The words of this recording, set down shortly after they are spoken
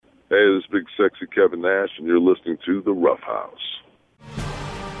Hey, this is Big Sexy Kevin Nash, and you're listening to The Rough House.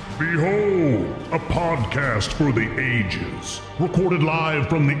 Behold, a podcast for the ages, recorded live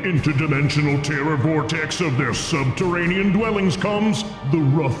from the interdimensional terror vortex of their subterranean dwellings comes the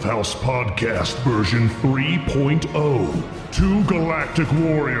Rough House Podcast version 3.0. Two galactic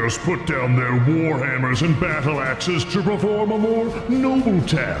warriors put down their warhammers and battle axes to perform a more noble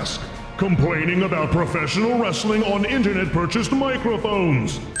task, complaining about professional wrestling on internet-purchased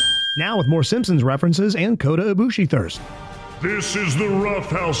microphones. Now with more Simpsons references and Kota Ibushi thirst. This is the Rough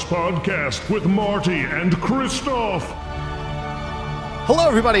House Podcast with Marty and Christoph. Hello,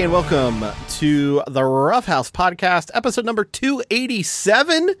 everybody, and welcome to the Rough House Podcast, episode number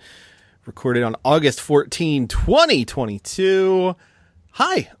 287, recorded on August 14, 2022.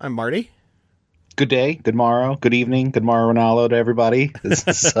 Hi, I'm Marty. Good day, good morrow, good evening, good morrow, Ronaldo to everybody.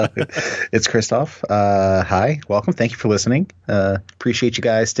 It's Christoph. Hi, welcome. Thank you for listening. Appreciate you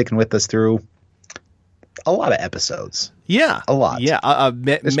guys sticking with us through a lot of episodes. Yeah. A lot. Yeah.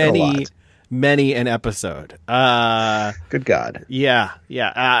 Many an episode. Good God. Yeah.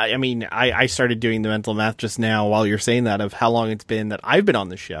 I mean, I started doing the mental math just now while you're saying that of how long it's been that I've been on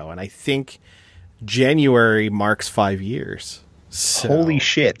the show. And I think January marks 5 years. So, holy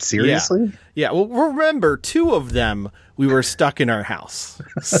shit. Seriously? Yeah. Well, remember, 2 of them, we were stuck in our house.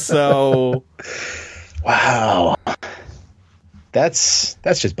 So. Wow. That's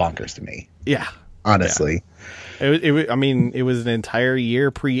just bonkers to me. Yeah. Honestly. Yeah. It was an entire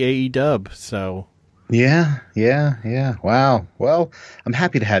year pre-AEW, so. Yeah. Wow. Well, I'm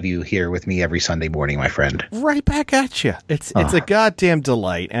happy to have you here with me every Sunday morning, my friend. Right back at you. It's a goddamn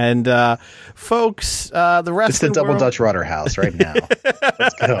delight. And, folks, the wrestling It's the Double Dutch Rudder House right now.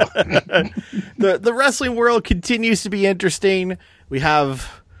 Let's go. The wrestling world continues to be interesting. We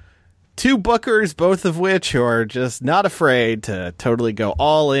have 2 bookers, both of which are just not afraid to totally go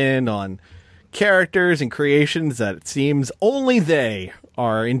all in on characters and creations that it seems only they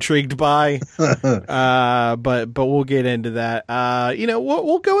are intrigued by. But we'll get into that.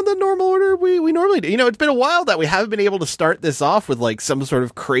 We'll go in the normal order we normally do. It's been a while that we haven't been able to start this off with like some sort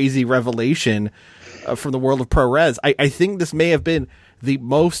of crazy revelation from the world of pro res. I think this may have been the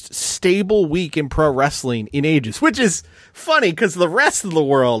most stable week in pro wrestling in ages, which is funny because the rest of the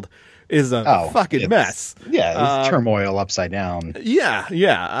world is a fucking mess. Yeah, it's turmoil upside down.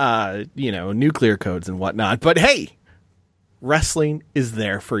 Yeah. Nuclear codes and whatnot. But hey, wrestling is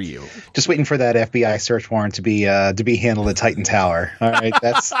there for you. Just waiting for that FBI search warrant to be handled at Titan Tower. All right,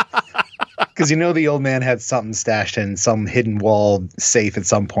 that's because the old man had something stashed in some hidden wall safe at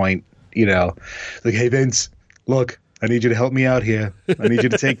some point. Like, hey Vince, look, I need you to help me out here. I need you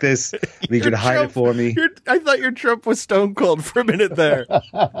to take this. I need you to hide it for me. I thought your Trump was Stone Cold for a minute there.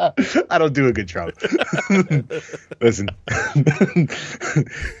 I don't do a good Trump. Listen.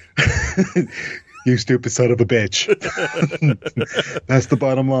 You stupid son of a bitch. That's the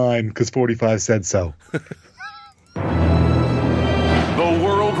bottom line, because 45 said so. The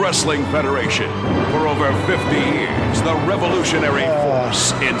World Wrestling Federation. For over 50 years, the revolutionary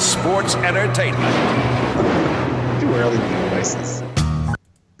force in sports entertainment. Too early devices.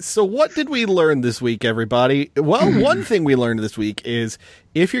 So what did we learn this week, everybody? Well, one thing we learned this week is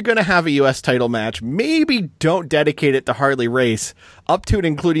if you're going to have a U.S. title match, maybe don't dedicate it to Harley Race, up to and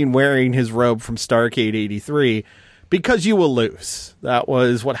including wearing his robe from Starrcade 83, because you will lose. That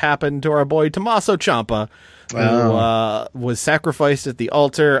was what happened to our boy Tommaso Ciampa, who was sacrificed at the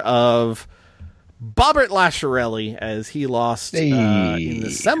altar of Bobbert Lasciarelli as he lost in the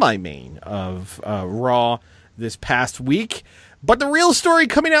semi-main of Raw this past week. But the real story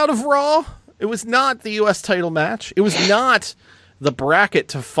coming out of Raw, it was not the U.S. title match. It was not the bracket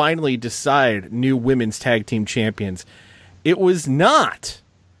to finally decide new women's tag team champions. It was not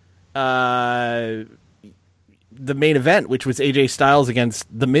the main event, which was AJ Styles against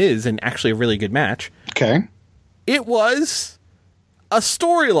The Miz, and actually a really good match. Okay. It was a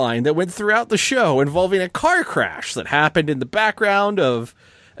storyline that went throughout the show involving a car crash that happened in the background of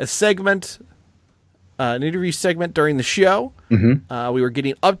a segment, an interview segment during the show. Mm-hmm. We were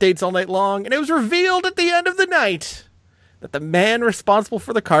getting updates all night long, and it was revealed at the end of the night that the man responsible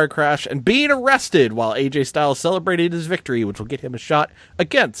for the car crash and being arrested while AJ Styles celebrated his victory, which will get him a shot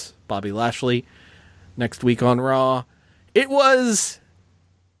against Bobby Lashley next week on Raw, it was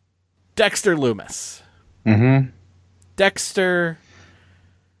Dexter Lumis. Mm-hmm. Dexter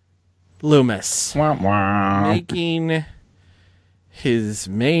Lumis. Wah, wah. Making his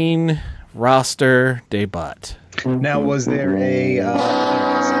main roster debut. Now, was there a...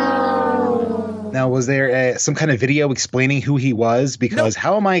 Now, was there some kind of video explaining who he was? Because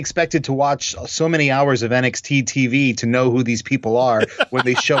how am I expected to watch so many hours of NXT TV to know who these people are when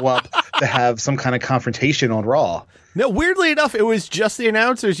they show up to have some kind of confrontation on Raw? No, weirdly enough, it was just the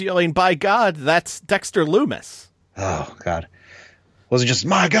announcers yelling, "By God, that's Dexter Lumis." Oh, God. Was it just,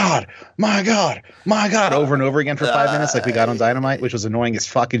 my God, my God, my God, over and over again for 5 minutes like we got on Dynamite, which was annoying as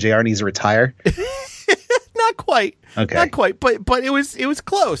fuck, and JR needs to retire? Not quite. Okay. Not quite, but it was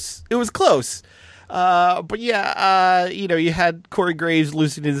close. It was close. But yeah, you had Corey Graves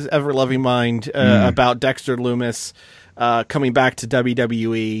losing his ever-loving mind about Dexter Lumis coming back to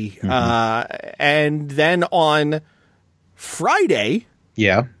WWE. And then on Friday...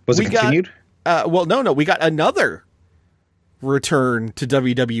 Yeah. Was it continued? No. We got another return to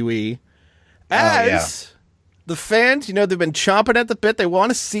WWE as the fans, they've been chomping at the bit. They want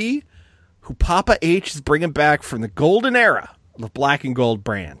to see who Papa H is bringing back from the golden era of the black and gold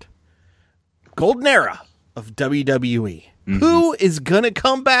brand. Golden era of WWE. Who is going to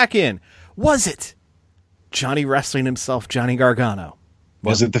come back in? Was it Johnny Wrestling himself, Johnny Gargano?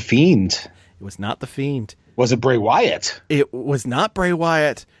 Was it The Fiend? It was not The Fiend. Was it Bray Wyatt? It was not Bray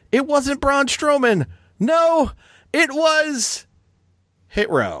Wyatt. It wasn't Braun Strowman. No, it was Hit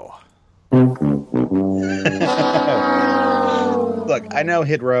Row. Look, I know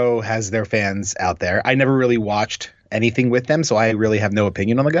Hit Row has their fans out there. I never really watched anything with them, so I really have no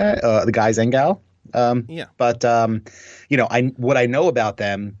opinion on the guys and gal. But what I know about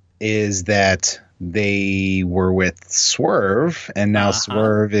them is that they were with Swerve, and now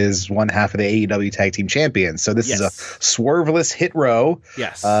Swerve is one half of the AEW Tag Team Champions. So this is a swerveless Hit Row.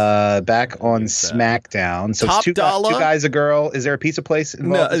 Yes. Back on SmackDown. So it's two guys, a girl. Is there a pizza place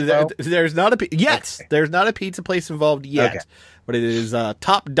involved as well? There's not there's not a pizza place involved yet. Okay. But it is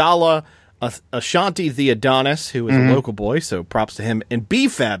Top Dollar, Ashanti the Adonis, who is a local boy, so props to him, and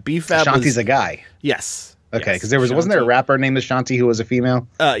B-Fab. Ashanti's a guy. Yes. Okay, because wasn't there a rapper named Ashanti who was a female?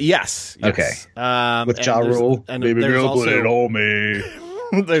 Yes. Okay. With Ja Rule. Baby girl, put it on me.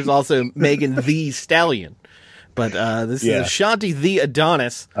 There's also Megan the Stallion. But this is Ashanti the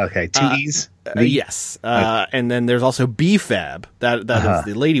Adonis. Okay, two E's? Yes. And then there's also B-Fab. That is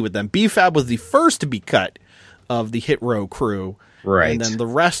the lady with them. B-Fab was the first to be cut of the Hit Row crew. Right. And then the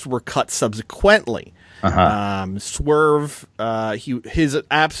rest were cut subsequently. Swerve, his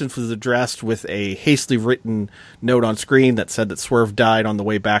absence was addressed with a hastily written note on screen that said that Swerve died on the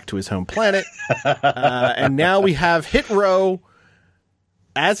way back to his home planet. And now we have Hit Row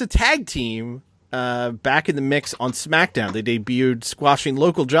as a tag team back in the mix on SmackDown. They debuted squashing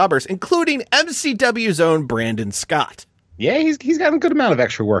local jobbers, including MCW's own Brandon Scott. Yeah, he's got a good amount of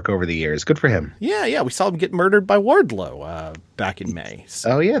extra work over the years. Good for him. Yeah. We saw him get murdered by Wardlow back in May.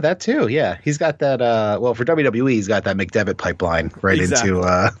 So. Oh, yeah, that too. Yeah, he's got that. For WWE, he's got that McDevitt pipeline into.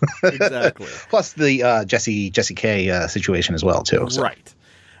 Exactly. Plus the Jesse K situation as well too. So. Right.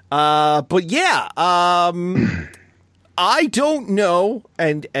 But yeah, I don't know.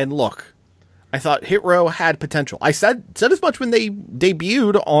 And look, I thought Hit Row had potential. I said as much when they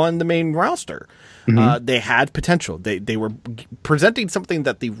debuted on the main roster. They had potential. They were presenting something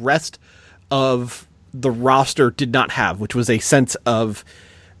that the rest of the roster did not have, which was a sense of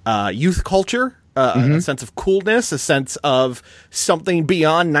youth culture, a sense of coolness, a sense of something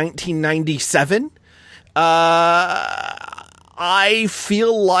beyond 1997. I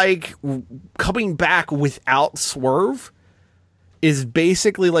feel like coming back without Swerve is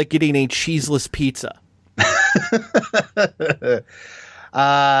basically like getting a cheeseless pizza.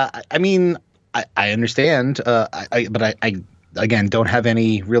 I mean, I understand, but I again don't have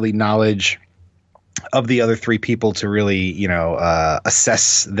any really knowledge of the other three people to really,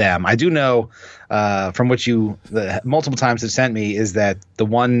 assess them. I do know from what you multiple times have sent me is that the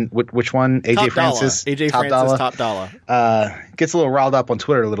one, which one, AJ Francis, Top Dollar, gets a little riled up on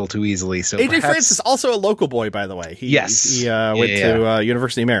Twitter a little too easily. So AJ Francis is also a local boy, by the way. He went to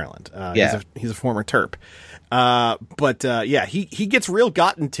University of Maryland. He's a former Terp. But he gets real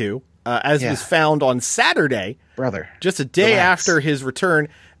gotten to. As was found on Saturday, brother, just a day after his return,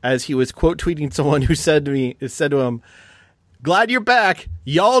 as he was quote tweeting someone who said to him, "Glad you're back.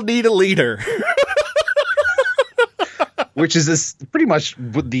 Y'all need a leader." Which is this pretty much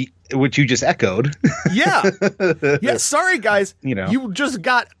what you just echoed. Yeah. Sorry, guys. You just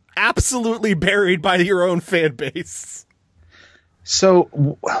got absolutely buried by your own fan base.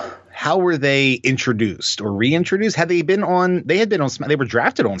 So, how were they introduced or reintroduced? Had they been on? They had been on. They were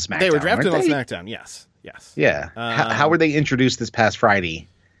drafted on SmackDown. They were drafted on SmackDown. Yes. Yeah. How were they introduced this past Friday?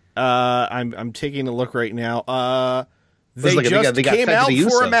 I'm taking a look right now. They got came out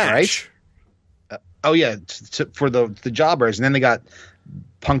for a match. Right? For the jobbers, and then they got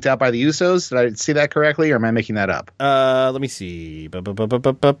punked out by the Usos. Did I see that correctly, or am I making that up? Let me see.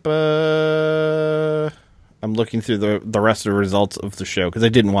 I'm looking through the rest of the results of the show because I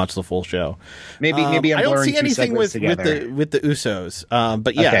didn't watch the full show. Maybe I'm I don't blurring see anything with the Usos.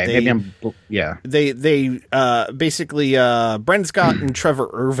 But yeah, they basically Brendan Scott and Trevor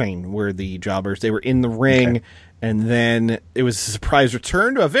Irving were the jobbers. They were in the ring, and then it was a surprise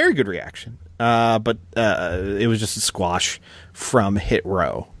return to a very good reaction. But it was just a squash from Hit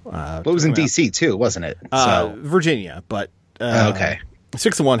Row. It was in DC too, wasn't it? Virginia, but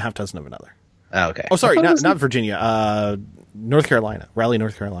 6-1, half dozen of another. Okay. Oh, sorry, not Virginia. North Carolina, Raleigh,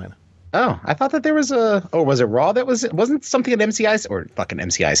 North Carolina. Oh, I thought that there was was it Raw that wasn't something at MCI or fucking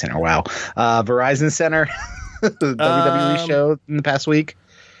MCI Center? Wow, Verizon Center, the WWE show in the past week.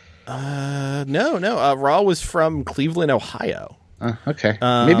 No. Raw was from Cleveland, Ohio. Okay,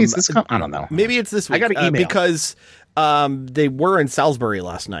 maybe it's this. I don't know. Maybe it's this week. I got an email because they were in Salisbury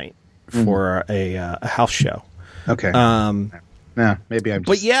last night for a house show. Okay. Yeah, maybe I'm.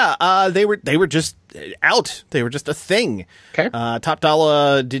 But yeah, they were just out. They were just a thing. Okay. Top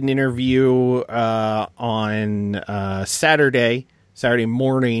Dollar did an interview on Saturday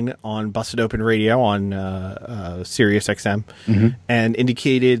morning on Busted Open Radio on Sirius XM, and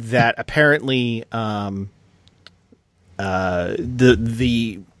indicated that apparently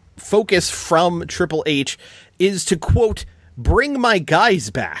the focus from Triple H is to, quote, bring my guys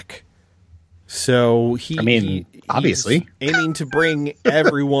back. So obviously aiming to bring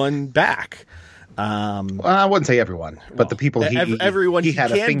everyone back. Well, I wouldn't say everyone, but the people everyone he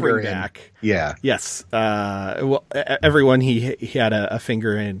had can a finger bring in. Back. Yeah. Yes. Everyone he had a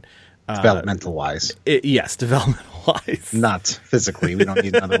finger in. Developmental wise. Yes, developmental wise. Not physically. We don't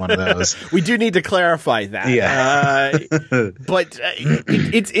need another one of those. We do need to clarify that. Yeah. But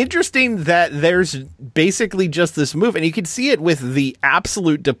it's interesting that there's basically just this move, and you can see it with the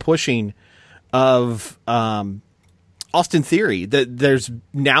absolute depushing of Austin Theory, that there's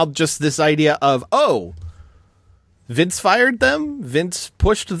now just this idea of, oh, Vince fired them, Vince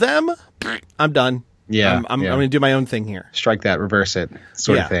pushed them, I'm done. Yeah, I'm going to do my own thing here. Strike that, reverse it,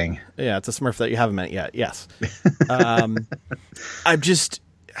 sort of thing. Yeah, it's a Smurf that you haven't met yet. Yes. I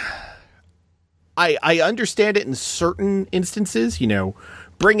understand it in certain instances,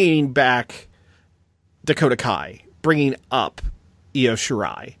 bringing back Dakota Kai, bringing up Io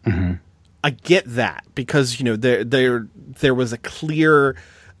Shirai. Mm-hmm. I get that because, there was a clear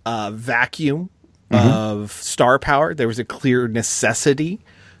vacuum of star power. There was a clear necessity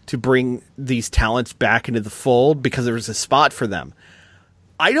to bring these talents back into the fold because there was a spot for them.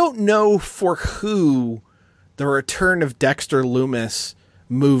 I don't know for who the return of Dexter Lumis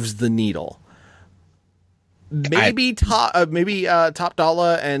moves the needle. Maybe Top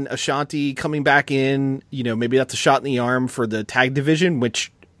Dollar and Ashanti coming back in, maybe that's a shot in the arm for the tag division,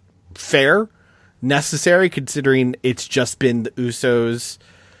 which fair, necessary, considering it's just been the Usos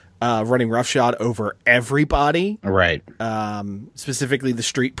running roughshod over everybody. Right. Specifically the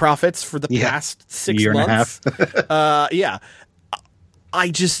Street Profits for the past 6 year months. And a half. Yeah.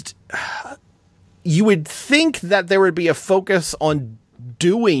 You would think that there would be a focus on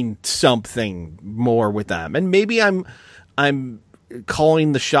doing something more with them. And maybe I'm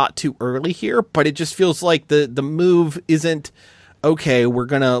calling the shot too early here, but it just feels like the move isn't, okay, we're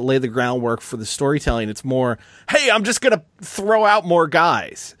going to lay the groundwork for the storytelling. It's more, hey, I'm just going to throw out more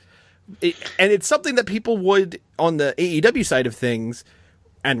guys. And it's something that people would, on the AEW side of things,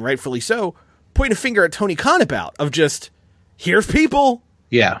 and rightfully so, point a finger at Tony Khan about, of just, here's people.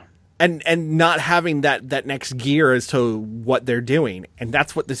 Yeah. And not having that next gear as to what they're doing. And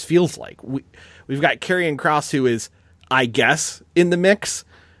that's what this feels like. We've got Karrion Kross, who is, I guess, in the mix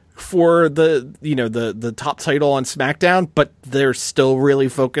for the top title on SmackDown, but they're still really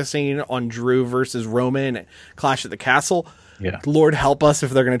focusing on Drew versus Roman at Clash at the Castle. Yeah. Lord help us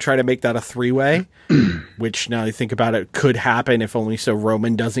if they're going to try to make that a 3-way, which now you think about it could happen if only so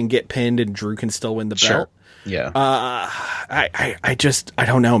Roman doesn't get pinned and Drew can still win the belt. Sure. Yeah. I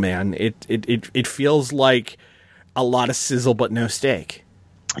don't know, man. It feels like a lot of sizzle but no steak.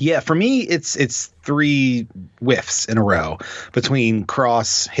 Yeah, for me, it's 3 whiffs in a row between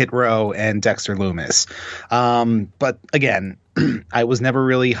Cross, Hit Row, and Dexter Lumis. But again, I was never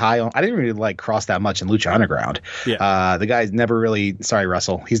really high on. I didn't really like Cross that much in Lucha Underground. Yeah. The guy's never really. Sorry,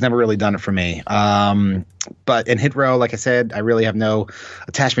 Russell. He's never really done it for me. But in Hit Row, like I said, I really have no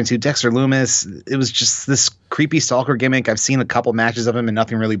attachment to Dexter Lumis. It was just this creepy stalker gimmick. I've seen a couple matches of him, and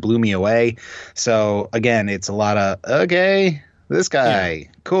nothing really blew me away. So again, it's a lot of okay. This guy,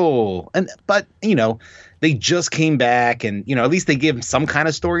 cool. But they just came back and, at least they give some kind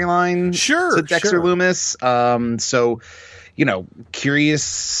of storyline to Dexter Lumis. So,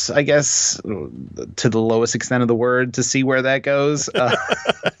 curious, I guess, to the lowest extent of the word, to see where that goes. I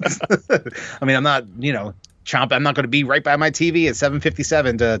mean, I'm not, I'm not going to be right by my TV at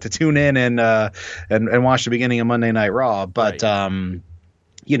 7:57 to tune in and watch the beginning of Monday Night Raw. But, Right.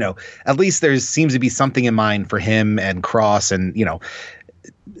 At least there seems to be something in mind for him and Cross, and,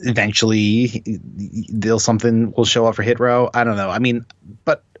 eventually something will show up for Hit Row. I don't know. I mean,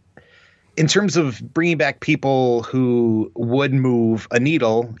 but in terms of bringing back people who would move a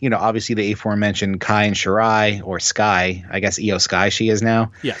needle, obviously the aforementioned Kai and Shirai, or Sky, I guess Io Sky she is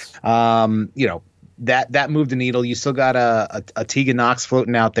now. Yes. That moved the needle. You still got a Tegan Nox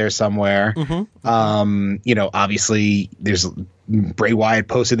floating out there somewhere. Obviously there's Bray Wyatt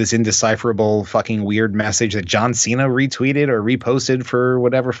posted this indecipherable fucking weird message that John Cena retweeted or reposted for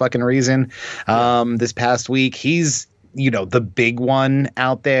whatever fucking reason this past week. He's the big one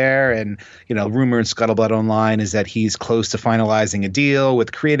out there, and rumor and scuttlebutt online is that he's close to finalizing a deal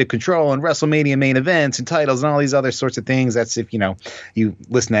with Creative Control and WrestleMania main events and titles and all these other sorts of things. That's if you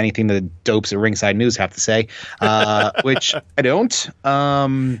listen to anything the dopes at Ringside News have to say, which I don't.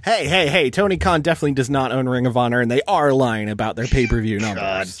 Hey, Tony Khan definitely does not own Ring of Honor, and they are lying about their pay-per-view numbers.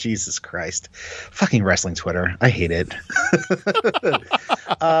 God, Jesus Christ, fucking wrestling Twitter, I hate it.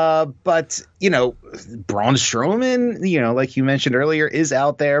 But Braun Strowman, like you mentioned earlier, is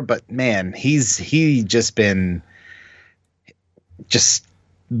out there, but man, he just been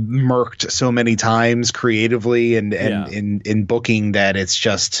murked so many times creatively and in booking that it's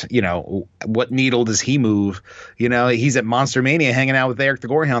just, what needle does he move? He's at Monster Mania hanging out with Eric the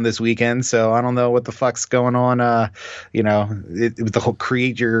Gorehound this weekend, so I don't know what the fuck's going on. With the whole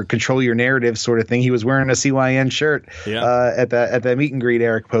control your narrative sort of thing. He was wearing a CYN shirt at that meet and greet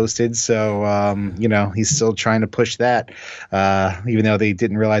Eric posted, so he's still trying to push that, even though they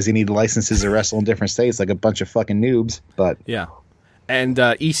didn't realize they needed licenses to wrestle in different states like a bunch of fucking noobs. But yeah. And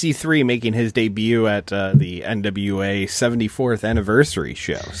EC3 making his debut at the NWA 74th anniversary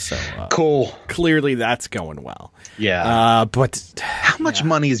show. So cool. Clearly that's going well. Yeah. But how much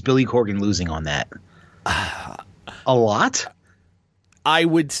money is Billy Corgan losing on that? A lot? I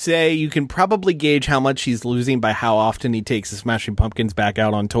would say you can probably gauge how much he's losing by how often he takes the Smashing Pumpkins back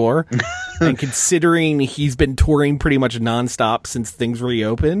out on tour. And considering he's been touring pretty much nonstop since things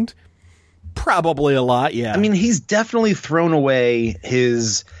reopened, probably a lot, yeah. I mean, he's definitely thrown away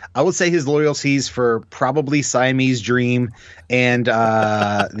his loyalties for probably Siamese Dream and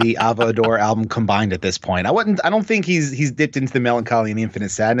the Ava Adore album combined at this point. I don't think he's dipped into the Melancholy and Infinite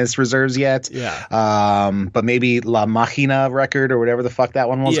Sadness reserves yet. Yeah. But maybe La Machina record or whatever the fuck that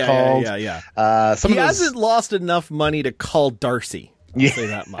one was called. Yeah. He hasn't lost enough money to call Darcy. I'll say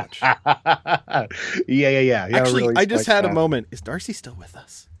that much. Yeah. Actually, really I just had a moment. Is Darcy still with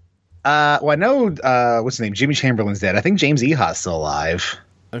us? Well, I know what's his name? Jimmy Chamberlain's dead. I think James Eha's still alive.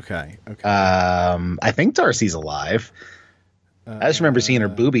 Okay. I think Darcy's alive. I just remember seeing her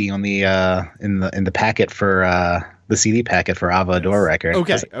boobie on the in the packet for the CD packet for Ava Adore record.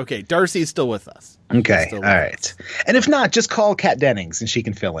 Okay. Darcy's still with us. Okay, all right. And if not, just call Kat Dennings and she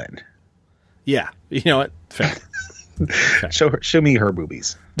can fill in. Yeah, you know what? Fair. Show me her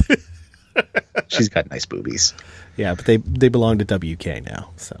boobies. She's got nice boobies. Yeah, but they belong to WK now,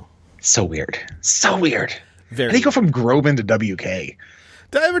 so. So weird. Very. How do you go from Groban to WK?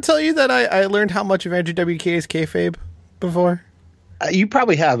 Did I ever tell you that I learned how much of Andrew WK is kayfabe before? You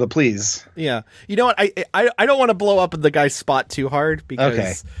probably have, but please. Yeah. You know what? I don't want to blow up the guy's spot too hard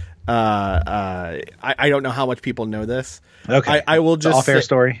because I don't know how much people know this. Okay. I will just off-air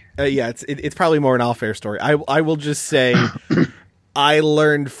story. Yeah, it's probably more an off-air story. I will just say I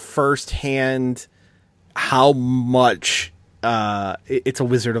learned firsthand how much it's a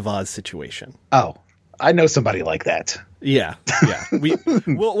Wizard of Oz situation. Oh, I know somebody like that. Yeah.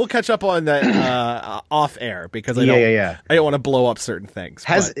 We'll catch up on that off air because I don't want to blow up certain things.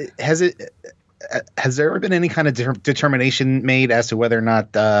 Has there ever been any kind of determination made as to whether or not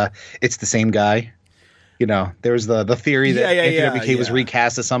it's the same guy? There was the theory that Anthony WK was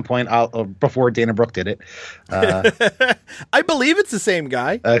recast at some point before Dana Brooke did it. I believe it's the same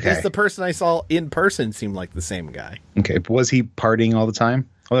guy. Okay. Because the person I saw in person seemed like the same guy. Okay. Was he partying all the time?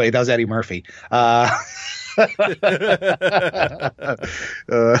 Oh, wait, that was Eddie Murphy. It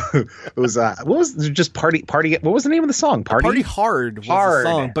was what was just party? What was the name of the song? Party Hard was the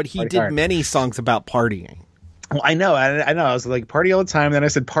song, but he did many songs about partying. Well, I know. I was like party all the time. Then I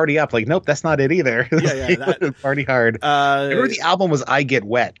said party up. Like, nope, that's not it either. Yeah, Party Hard. I remember the album was I Get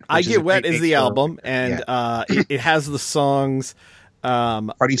Wet. I Get Wet is the album, and it has the songs.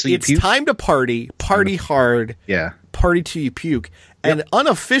 Party So You It's Puke? Time to Party, Party Hard, Party Till You Puke, and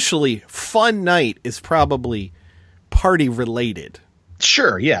unofficially, Fun Night is probably party related.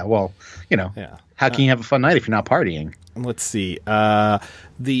 Sure. Yeah. Well, Yeah. how can you have a fun night if you're not partying? Let's see.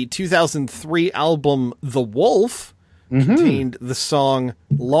 The 2003 album The Wolf contained the song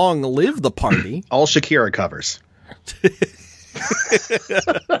Long Live the Party. All Shakira covers.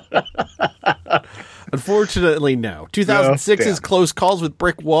 Unfortunately, no. 2006's Close Calls with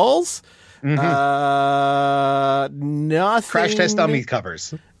Brick Walls. Nothing. Crash Test Dummy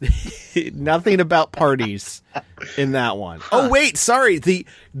covers. Nothing about parties in that one. Oh, wait. Sorry. The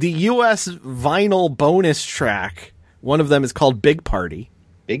U.S. vinyl bonus track. One of them is called Big Party.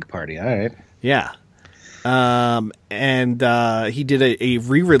 Big Party. All right. Yeah. And he did a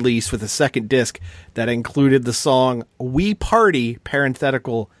re-release with a second disc that included the song We Party,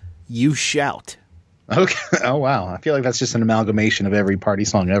 parenthetical, You Shout. Okay. Oh, wow. I feel like that's just an amalgamation of every party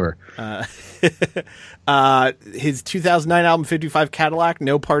song ever. His 2009 album, 55 Cadillac,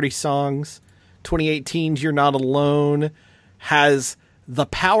 no party songs. 2018's You're Not Alone has The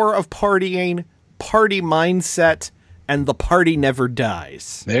Power of Partying, Party Mindset, and The Party Never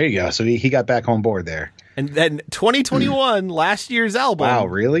Dies. There you go. So he got back on board there. And then 2021, last year's album. Wow,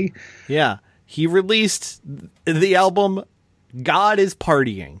 really? Yeah. He released the album God is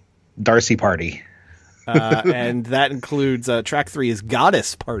Partying. Darcy Party. And that includes track 3 is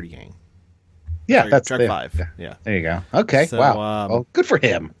Goddess Partying. Yeah, Sorry, that's track there. 5. Yeah. There you go. Okay. So, wow. Well, good for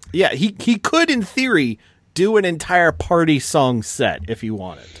him. Yeah, he could, in theory, do an entire party song set if he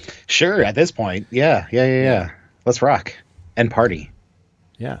wanted. Sure, at this point. Yeah. Let's rock and party.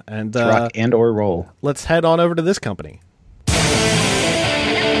 Yeah, and Let's rock and or roll. let's head on over to this company.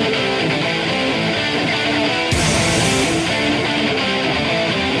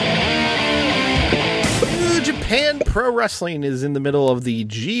 New Japan Pro Wrestling is in the middle of the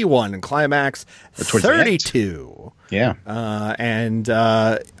G1 Climax Towards the end. 32. Yeah. And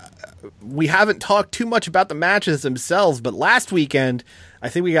we haven't talked too much about the matches themselves, but last weekend, I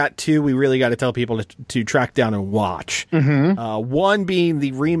think we got two we really got to tell people to track down and watch. One being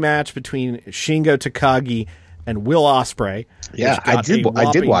the rematch between Shingo Takagi and Will Ospreay. Yeah, I did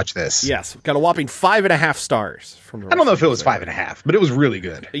watch this. Yes, got a whopping 5.5 stars from the I don't know if it was 5.5, but it was really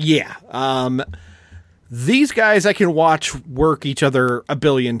good. Yeah. These guys I can watch work each other a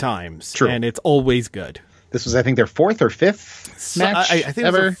billion times. True. And it's always good. This was, I think, their 4th or 5th match I think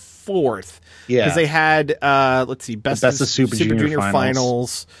ever. it was their 4th. Yeah. Because they had, let's see, Best of Super Junior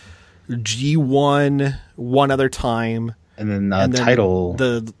Finals, G1 one other time. And then title.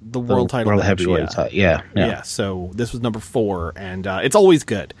 The world title. World match, Heavyweight title. Yeah. So this was number 4, and it's always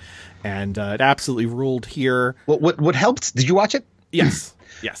good. And it absolutely ruled here. What helped? Did you watch it? Yes.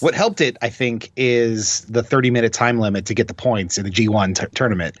 Yes. What helped it, I think, is the 30-minute time limit to get the points in the G1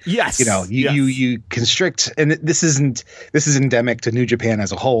 tournament. Yes. You constrict, and this is endemic to New Japan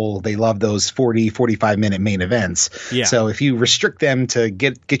as a whole. They love those 40-45-minute main events. Yeah. So if you restrict them to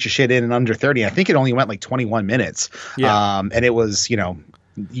get your shit in under 30, I think it only went like 21 minutes. Yeah. And it was,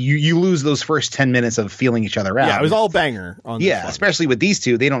 you lose those first 10 minutes of feeling each other out. Yeah, it was all banger on this one. Especially with these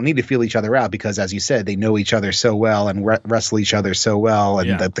two, they don't need to feel each other out because, as you said, they know each other so well and wrestle each other so well,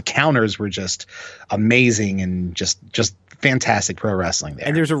 and the counters were just amazing and just fantastic pro wrestling there.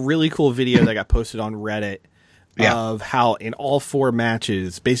 And there's a really cool video that got posted on Reddit of how in all 4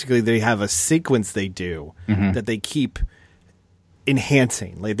 matches, basically they have a sequence they do that they keep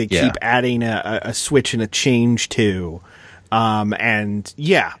enhancing, like they keep adding a switch and a change to. And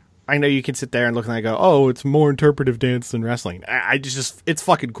yeah, I know you can sit there and look and I go, oh, it's more interpretive dance than wrestling. I just it's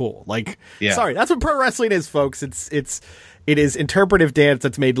fucking cool. Like, sorry, that's what pro wrestling is, folks. It is interpretive dance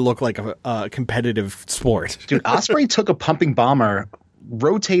that's made to look like a competitive sport. Dude, Ospreay took a pumping bomber,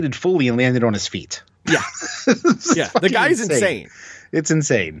 rotated fully, and landed on his feet. Yeah. Yeah. The guy's insane. It's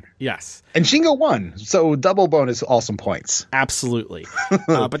insane. Yes. And Shingo won, so double bonus awesome points. Absolutely.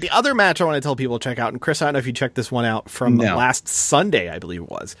 But the other match I want to tell people to check out, and Chris, I don't know if you checked this one out from last Sunday, I believe it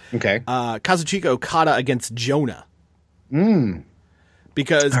was. Okay. Kazuchika Okada against Jonah.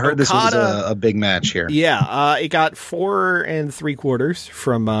 Because I heard this was a big match here. Yeah, it got 4 3/4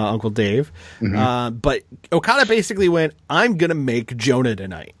 from Uncle Dave. But Okada basically went, I'm going to make Jonah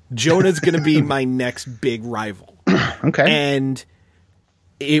tonight. Jonah's going to be my next big rival. Okay. And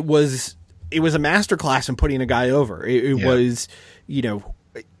it was a masterclass in putting a guy over. It was,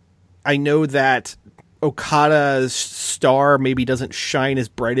 I know that Okada's star maybe doesn't shine as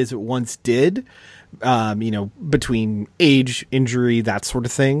bright as it once did, between age, injury, that sort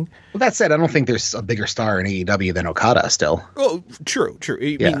of thing. Well, that said, I don't think there's a bigger star in AEW than Okada still. Oh, true.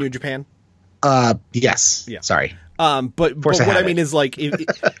 You mean New Japan? Yes. Yeah. Sorry. But what I mean is, like,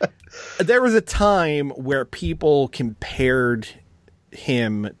 there was a time where people compared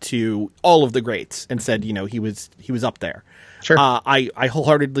him to all of the greats and said, you know, he was up there. Sure. I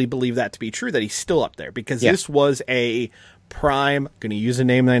wholeheartedly believe that to be true, that he's still up there, because this was a prime, going to use a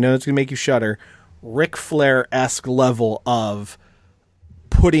name that I know it's going to make you shudder, Ric Flair-esque level of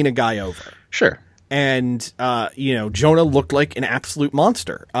putting a guy over. Sure. And, you know, Jonah looked like an absolute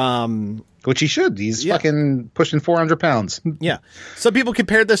monster. Which he should. He's fucking pushing 400 pounds. Yeah. Some people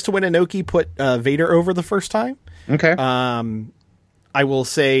compared this to when Inoki put Vader over the first time. Okay. I will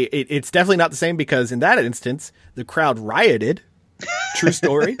say it's definitely not the same, because in that instance, the crowd rioted. True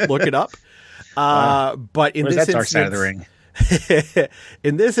story. Look it up. But in Where's this that dark instance, side of the ring?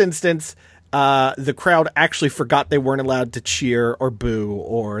 in this instance, the crowd actually forgot they weren't allowed to cheer or boo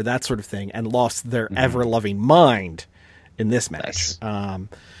or that sort of thing, and lost their ever-loving mind in this match. Nice.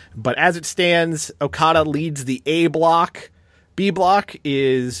 But as it stands, Okada leads the A block. B block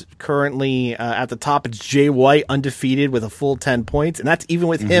is currently at the top. It's Jay White, undefeated with a full 10 points. And that's even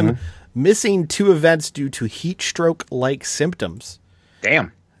with him missing 2 events due to heat stroke-like symptoms.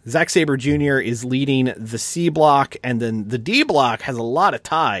 Damn. Zack Sabre Jr. is leading the C block. And then the D block has a lot of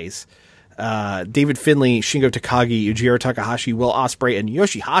ties. David Finlay, Shingo Takagi, Yujiro Takahashi, Will Ospreay, and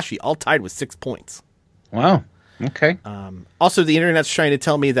Yoshihashi all tied with 6 points. Wow. Okay. Also, the internet's trying to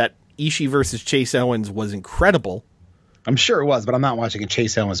tell me that Ishii versus Chase Owens was incredible. I'm sure it was, but I'm not watching a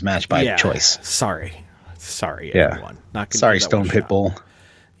Chase Owens match by choice. Sorry, everyone. Not gonna Sorry, do that Stone one shot. Pitbull.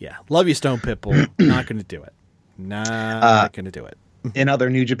 Yeah, love you, Stone Pitbull. Not going to do it. Not going to do it. In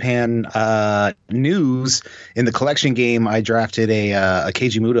other New Japan news, in the collection game, I drafted a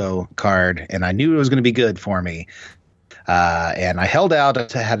Keiji Muto card, and I knew it was going to be good for me. And I held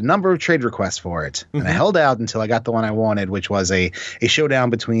out. I had a number of trade requests for it, and I held out until I got the one I wanted, which was a showdown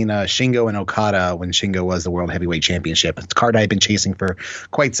between Shingo and Okada when Shingo was the World Heavyweight Championship. It's a card I had been chasing for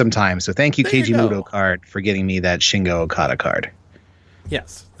quite some time. So thank you, Keiji Muto card, for getting me that Shingo Okada card.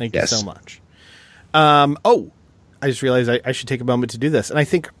 Yes, thank you so much. I just realized I should take a moment to do this, and I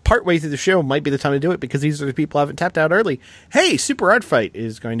think partway through the show might be the time to do it, because these are the people who haven't tapped out early. Hey, Super Art Fight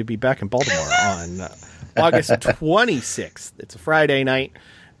is going to be back in Baltimore on August 26th. It's a Friday night.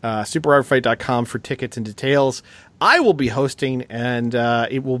 SuperArtfight.com for tickets and details. I will be hosting, and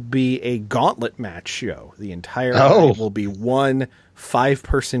it will be a gauntlet match show. The entire night will be one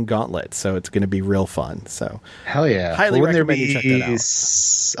 5-person gauntlet, so it's going to be real fun. So hell yeah, highly recommend you check that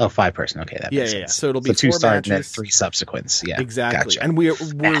out. 5-person. Okay, that makes sense. So it'll be 2 4 start matches, and then 3 subsequents. Yeah, exactly. Gotcha. And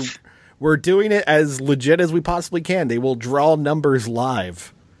we're doing it as legit as we possibly can. They will draw numbers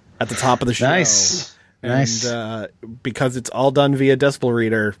live at the top of the show. Nice. And because it's all done via Decibel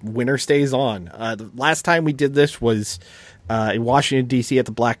Reader, winner stays on. The last time we did this was in Washington, D.C. at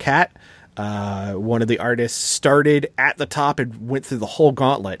the Black Cat. One of the artists started at the top and went through the whole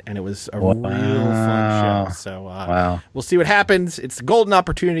gauntlet, and it was a real fun show. So we'll see what happens. It's the Golden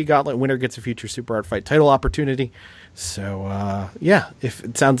Opportunity Gauntlet. Winner gets a future Super Art Fight title opportunity. So, if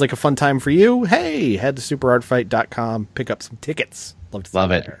it sounds like a fun time for you, hey, head to superartfight.com, pick up some tickets.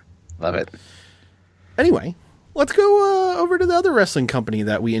 Love it. Love it. Anyway, let's go over to the other wrestling company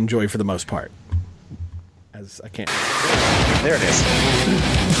that we enjoy for the most part. As I can't. There it is.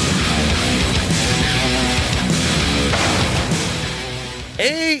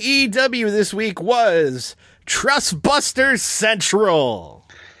 AEW this week was Trustbusters Central.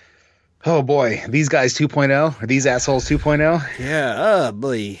 Oh boy, these guys 2.0? Are these assholes 2.0? Yeah,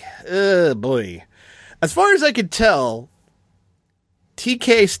 oh boy. As far as I could tell,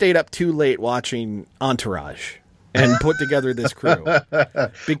 TK stayed up too late watching Entourage and put together this crew.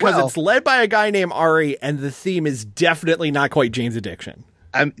 Because it's led by a guy named Ari, and the theme is definitely not quite Jane's Addiction.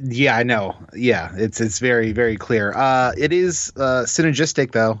 Yeah, I know. Yeah, it's very, very clear. It is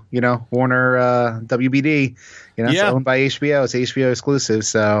synergistic, though. You know, Warner WBD. You know, it's owned by HBO. It's HBO exclusive.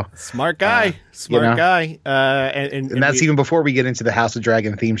 So smart guy, guy. And that's even before we get into the House of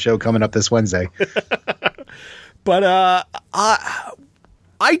Dragon theme show coming up this Wednesday. But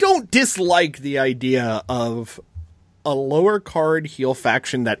I don't dislike the idea of a lower card heel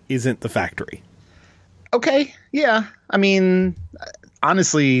faction that isn't the Factory. Okay, yeah. I mean,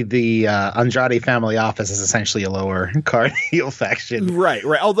 honestly, the Andrade Family Office is essentially a lower card heel faction. Right.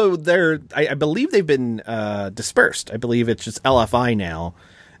 Although I believe they've been dispersed. I believe it's just LFI now.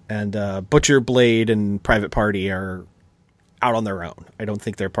 And Butcher, Blade, and Private Party are out on their own. I don't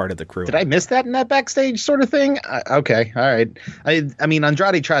think they're part of the crew. Did I miss that in that backstage sort of thing? Okay, all right. I mean,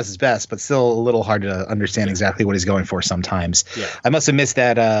 Andrade tries his best, but still a little hard to understand exactly what he's going for sometimes. Yeah. I must have missed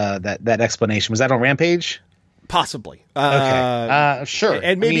that explanation. Was that on Rampage? Possibly. Sure.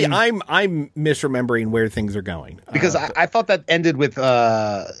 And maybe I'm misremembering where things are going. Because I thought that ended with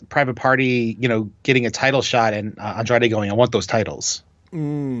Private Party, getting a title shot and Andrade going, I want those titles.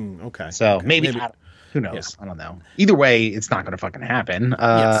 Okay. So maybe who knows? Yeah. I don't know. Either way, it's not going to fucking happen.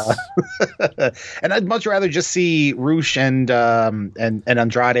 Yes. And I'd much rather just see Rush and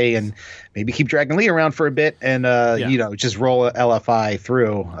Andrade and maybe keep Dragon Lee around for a bit and just roll LFI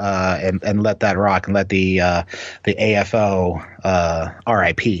through and let that rock and let the AFO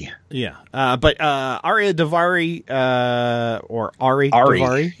RIP. Yeah. But Arya Daivari or Ari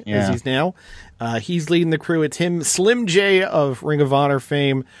Daivari as he's now. He's leading the crew. It's him, Slim J of Ring of Honor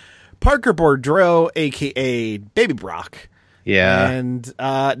fame, Parker Boudreaux, a.k.a. Baby Brock. Yeah. And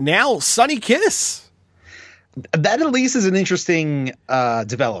now Sonny Kiss. That at least is an interesting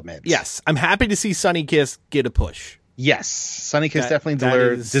development. Yes. I'm happy to see Sonny Kiss get a push. Yes. Sonny Kiss definitely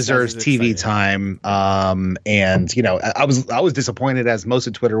deserves TV time. And, I was disappointed, as most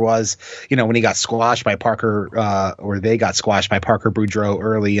of Twitter was, when he got squashed by Parker or they got squashed by Parker Boudreaux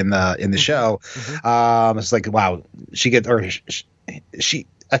early in the show. It's like, wow,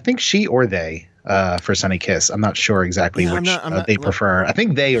 I think she or they for Sonny Kiss. I'm not sure exactly which they prefer. I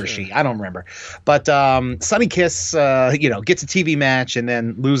think they or she. I don't remember. But Sonny Kiss, gets a TV match and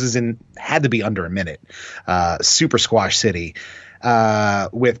then loses had to be under a minute. Super Squash City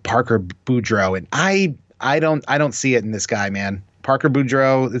with Parker Boudreaux, and I don't see it in this guy, man. Parker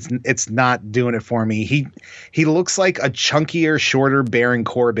Boudreaux, it's not doing it for me. He looks like a chunkier, shorter Baron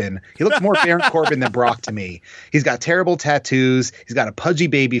Corbin. He looks more Baron Corbin than Brock to me. He's got terrible tattoos. He's got a pudgy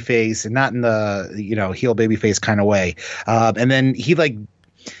baby face, and not in the heel baby face kind of way. And then he did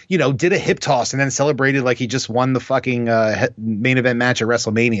a hip toss and then celebrated like he just won the fucking main event match at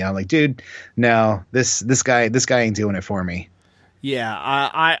WrestleMania. I'm like, dude, no, this guy ain't doing it for me. Yeah,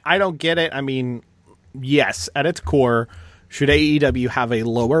 I don't get it. I mean, yes, at its core, should AEW have a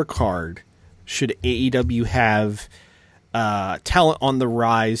lower card? Should AEW have talent on the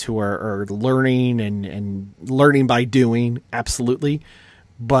rise who are learning and learning by doing? Absolutely.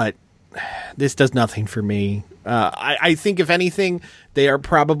 But this does nothing for me. I think, if anything, they are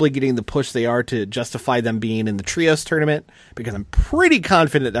probably getting the push they are to justify them being in the Trios tournament, because I'm pretty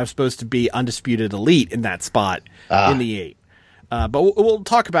confident they're supposed to be Undisputed Elite in that spot in the 8. But we'll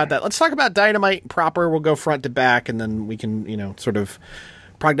talk about that. Let's talk about Dynamite proper. We'll go front to back, and then we can, sort of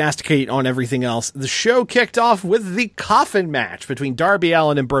prognosticate on everything else. The show kicked off with the coffin match between Darby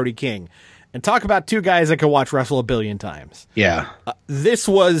Allin and Brody King. And talk about two guys that could watch wrestle a billion times. Yeah. This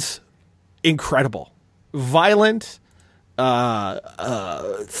was incredible. Violent,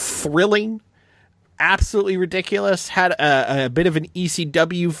 thrilling, absolutely ridiculous. Had a bit of an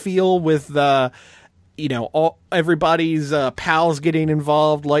ECW feel with everybody's pals getting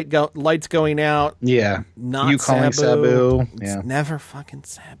involved, lights going out. Yeah. Not you calling Sabu. Yeah. It's never fucking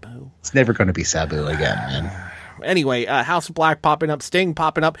Sabu. It's never going to be Sabu again, man. Anyway, House of Black popping up, Sting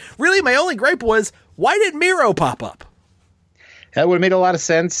popping up. Really, my only gripe was, why did Miro pop up? That would have made a lot of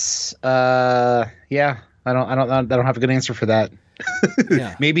sense. Yeah. I don't have a good answer for that.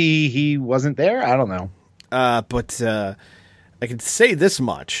 Yeah. Maybe he wasn't there. I don't know. But I can say this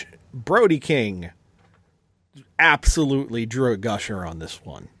much. Brody King absolutely drew a gusher on this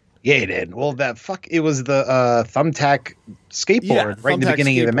one. Yeah, he did. Well, it was the thumbtack skateboard right in the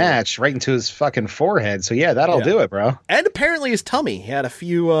beginning of the match, right into his fucking forehead. So yeah, that'll do it, bro. And apparently his tummy. He had a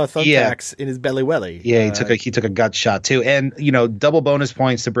few thumbtacks in his belly welly. Yeah, he took a gut shot too. And double bonus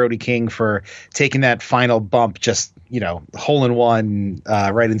points to Brody King for taking that final bump, just hole in one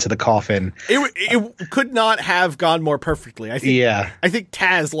right into the coffin. It could not have gone more perfectly. I think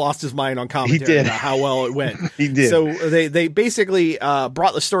Taz lost his mind on commentary about how well it went. He did. So they basically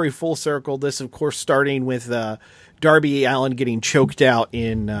brought the story full circle. This, of course, starting with Darby Allin getting choked out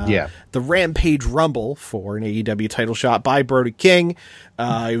in the Rampage Rumble for an AEW title shot by Brody King.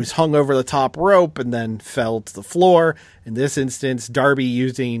 He was hung over the top rope and then fell to the floor. In this instance, Darby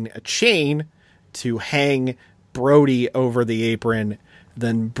using a chain to hang Brody over the apron.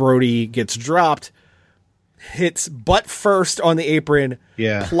 Then Brody gets dropped, hits butt first on the apron,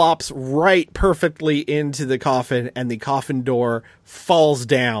 plops right perfectly into the coffin, and the coffin door falls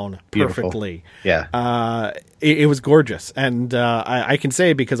down perfectly. Beautiful. Yeah. It was gorgeous. And I can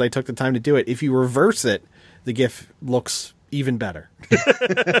say, because I took the time to do it, if you reverse it, the GIF looks even better.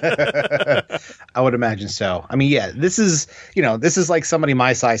 I would imagine so. I mean, yeah, this is like somebody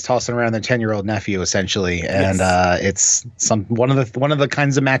my size tossing around their 10-year-old nephew, essentially. And it's one of the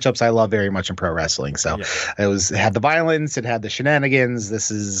kinds of matchups I love very much in pro wrestling. So it had the violence, it had the shenanigans.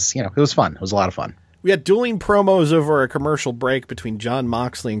 This is, it was fun. It was a lot of fun. We had dueling promos over a commercial break between Jon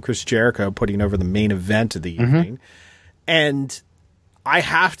Moxley and Chris Jericho putting over the main event of the evening. And I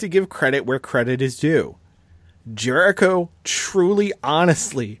have to give credit where credit is due. Jericho truly,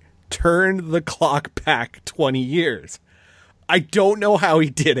 honestly turned the clock back 20 years. I don't know how he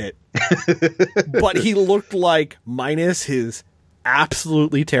did it, but he looked like, minus his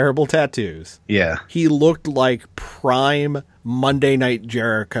absolutely terrible tattoos. Yeah. He looked like prime Monday Night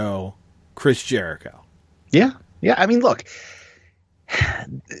Jericho, Chris Jericho. Yeah. Yeah. I mean, look,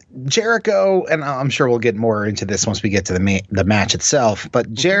 Jericho, and I'm sure we'll get more into this once we get to the match itself,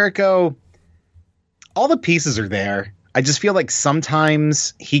 but Jericho, all the pieces are there. I just feel like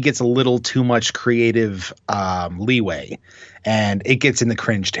sometimes he gets a little too much creative leeway and it gets in the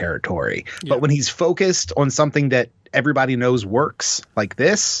cringe territory. Yeah. But when he's focused on something that everybody knows works like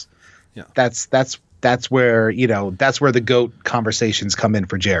this, that's where, that's where the GOAT conversations come in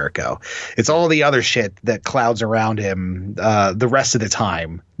for Jericho. It's all the other shit that clouds around him the rest of the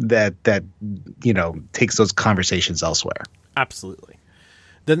time that takes those conversations elsewhere. Absolutely.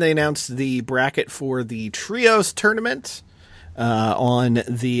 Then they announced the bracket for the Trios tournament. On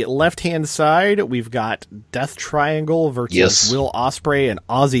the left-hand side, we've got Death Triangle versus Will Ospreay and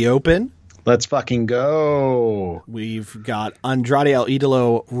Aussie Open. Let's fucking go. We've got Andrade El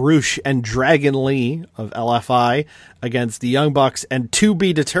Idolo, Rush, and Dragon Lee of LFI against the Young Bucks and To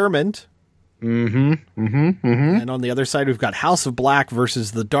Be Determined. And on the other side, we've got House of Black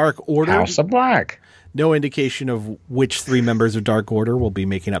versus the Dark Order. House of Black. No indication of which three members of Dark Order will be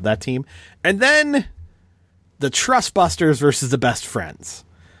making up that team. And then the Trustbusters versus the Best Friends.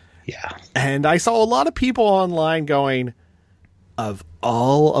 Yeah. And I saw a lot of people online going, of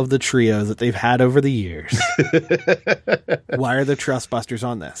all of the trios that they've had over the years, why are the Trustbusters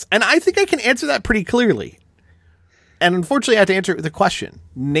on this? And I think I can answer that pretty clearly. And unfortunately, I have to answer it with a question.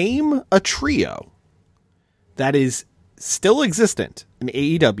 Name a trio that is still existent in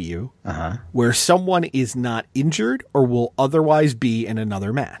AEW where someone is not injured or will otherwise be in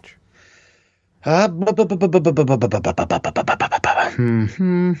another match. Like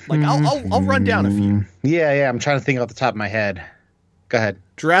I'll run down a few. Yeah. I'm trying to think off the top of my head. Go ahead.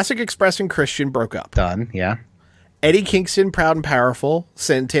 Jurassic Express and Christian broke up. Done. Yeah. Eddie Kingston, Proud and Powerful.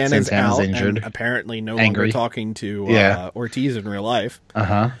 Santana's out injured. And apparently no longer talking to Ortiz in real life.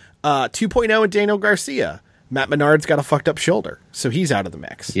 2.0 and Daniel Garcia. Matt Menard's got a fucked up shoulder, so he's out of the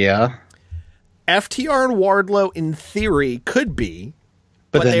mix. Yeah. FTR and Wardlow, in theory, could be,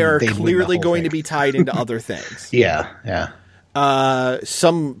 but they are clearly going to be tied into other things. Yeah.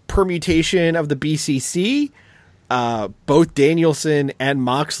 Some permutation of the BCC. Both Danielson and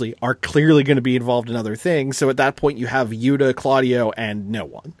Moxley are clearly going to be involved in other things. So at that point, you have Yuta, Claudio, and no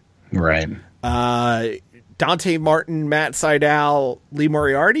one. Right. Dante Martin, Matt Sydal, Lee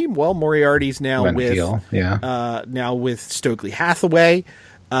Moriarty. Well, Moriarty's now now with Stokely Hathaway.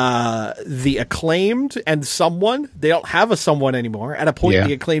 The Acclaimed and someone. They don't have a someone anymore. At a point,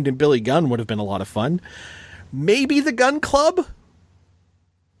 the Acclaimed and Billy Gunn would have been a lot of fun. Maybe the Gun Club.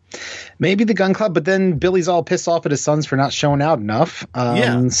 But then Billy's all pissed off at his sons for not showing out enough.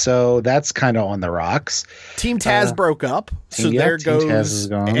 So that's kind of on the rocks. Team Taz broke up, so there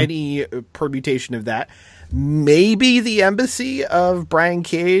goes any permutation of that. Maybe the Embassy of Brian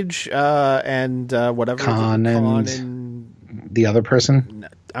Cage and whatever. Khan and the other person.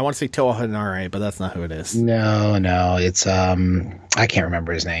 I want to say Toa Hanare, but that's not who it is. No, it's I can't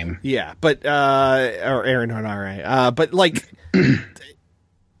remember his name. Yeah, but or Aaron Hanare. But like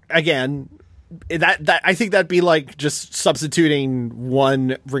again, that I think that'd be like just substituting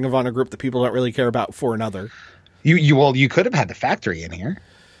one Ring of Honor group that people don't really care about for another. You could have had the Factory in here.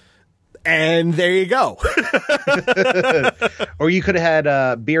 And there you go. Or you could have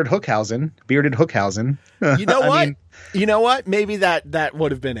had Bearded Hookhausen. You know what? Maybe that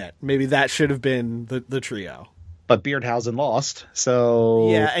would have been it. Maybe that should have been the trio. But Beardhausen lost, so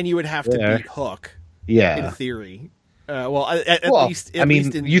yeah, and you would have to beat Hook. Yeah, in theory. At least. I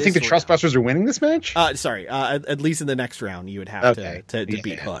mean, you think the Trustbusters are winning this match? At least in the next round, you would have to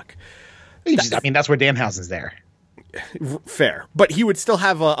beat Hook. That's where Danhausen's there. Fair, but he would still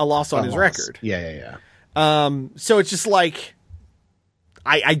have a loss on his record. Yeah. So it's just like,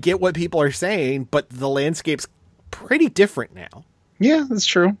 I get what people are saying, but the landscape's pretty different now. Yeah, that's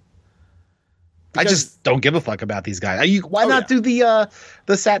true. Because I just don't give a fuck about these guys. Why not do the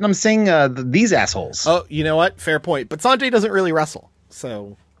Satnam Singh, these assholes? Oh, you know what? Fair point. But Sanjay doesn't really wrestle,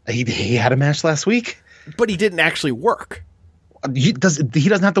 so he had a match last week, but he didn't actually work. He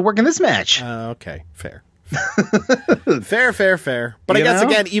doesn't have to work in this match. Okay, fair. fair. But I guess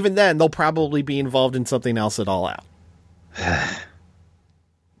again, even then, they'll probably be involved in something else at All Out.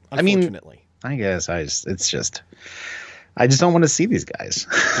 Unfortunately. I guess I just don't want to see these guys.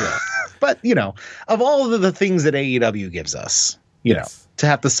 Yeah. But, of all of the things that AEW gives us, to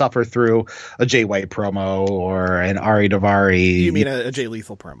have to suffer through a Jay White promo or an Ari Daivari. You mean a Jay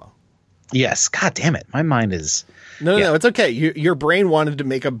Lethal promo? Yes. God damn it. My mind is. No, it's okay. Your brain wanted to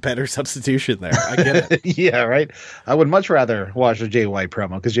make a better substitution there. I get it. Yeah, right. I would much rather watch a Jay White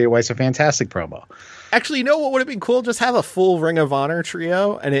promo because Jay White's a fantastic promo. Actually, you know what would have been cool? Just have a full Ring of Honor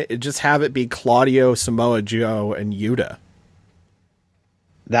trio and just have it be Claudio, Samoa Joe, and Yuta.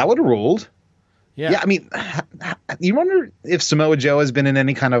 That would have ruled. Yeah. I mean, you wonder if Samoa Joe has been in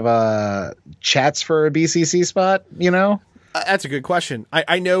any kind of chats for a BCC spot, That's a good question.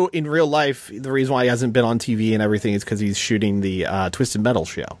 I know in real life, the reason why he hasn't been on TV and everything is because he's shooting the Twisted Metal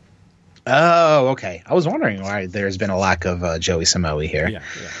show. Oh, okay. I was wondering why there's been a lack of Joey Samoa here. Yeah.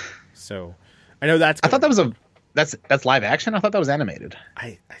 So I know that's. I thought that was that's live action. I thought that was animated.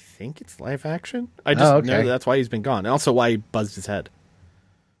 I think it's live action. I just know that's why he's been gone, and also why he buzzed his head.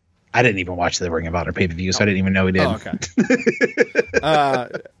 I didn't even watch the Ring of Honor pay-per-view, so I didn't even know he did. Oh, okay.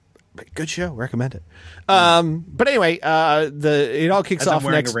 Good show. Recommend it. But anyway, it all kicks off I'm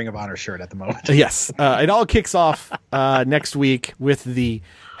wearing next. a Ring of Honor shirt at the moment. Yes. It all kicks off next week with the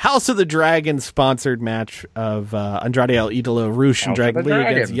House of the Dragon sponsored match of Andrade El Idolo, Rush, and Dragon Lee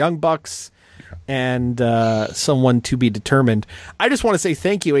against Young Bucks and someone to be determined. I just want to say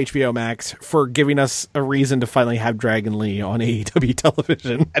thank you, HBO Max, for giving us a reason to finally have Dragon Lee on AEW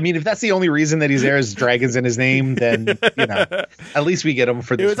television. I mean, if that's the only reason that he's there is Dragons in his name, then, at least we get him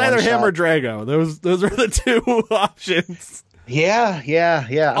for this. It was either him shot. or Drago. Those were the two options. Yeah.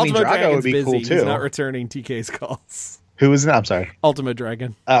 I mean, Drago would be busy. cool, too. He's not returning TK's calls. Who is it? I'm sorry. Ultimate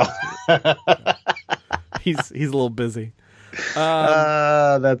Dragon. Oh. He's a little busy.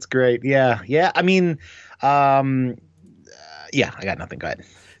 That's great. Yeah. I mean, I got nothing. Go ahead.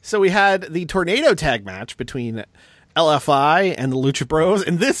 So we had the tornado tag match between LFI and the Lucha Bros,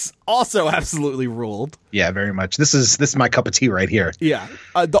 and this also absolutely ruled. Yeah, very much. This is my cup of tea right here. Yeah.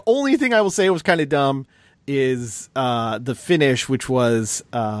 The only thing I will say was kind of dumb is the finish, which was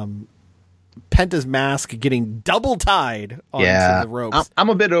Penta's mask getting double tied onto the ropes. I'm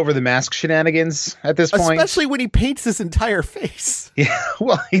a bit over the mask shenanigans at this point. Especially when he paints his entire face. Yeah,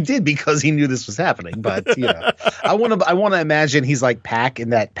 well, he did because he knew this was happening. But, I want to imagine he's like Pac,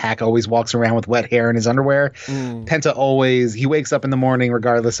 and that Pac always walks around with wet hair in his underwear. Penta he wakes up in the morning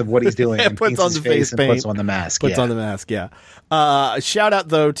regardless of what he's doing. and puts on the face paint. Puts on the mask. Puts on the mask, yeah. Shout out,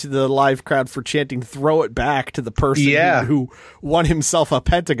 though, to the live crowd for chanting, "Throw it back" to the person who won himself a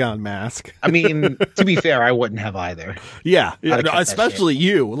Pentagon mask. I mean, to be fair, I wouldn't have either. Yeah, especially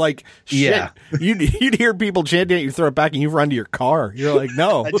you. Like, shit. Yeah. You'd hear people chanting it, you throw it back, and you run to your car. You're like,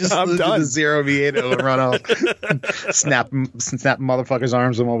 no, I just I'm done. The Zero Vieto and run off. snap motherfuckers'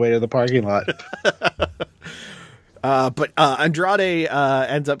 arms on my way to the parking lot. But Andrade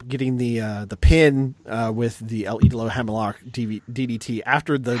ends up getting the pin with the El Idolo Hammerlock DDT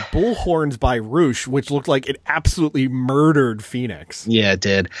after the bullhorns by Rush, which looked like it absolutely murdered Phoenix. Yeah, it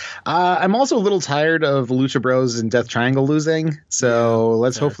did. I'm also a little tired of Lucha Bros and Death Triangle losing, so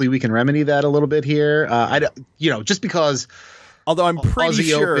let's hopefully we can remedy that a little bit here. Just because. Although I'm pretty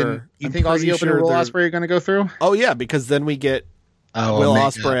sure. You think Aussie Open and Will Ospreay are going to go through? Oh yeah, because then we get Will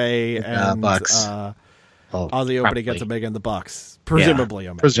Ospreay and Bucks. Aussie Open against Omega and the Bucks. Presumably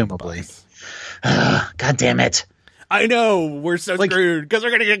Omega. Presumably. God damn it. I know. We're so screwed because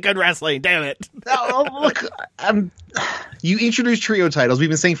we're going to get good wrestling. Damn it. Look, you introduced trio titles. We've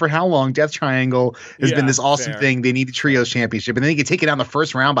been saying for how long Death Triangle has been this awesome thing. They need a trios championship. And then they get taken down the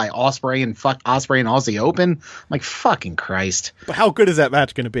first round by Ospreay and Aussie Open. I'm like, fucking Christ. But how good is that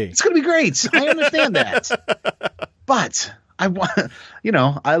match going to be? It's going to be great. I understand that. But I want,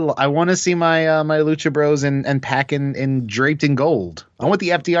 I want to see my Lucha Bros and Pac in draped in gold. I want the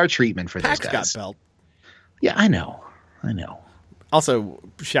FDR treatment for those guys. Pac's got belt. Yeah, I know. Also,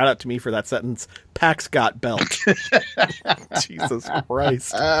 shout out to me for that sentence. Pac's got belt. Jesus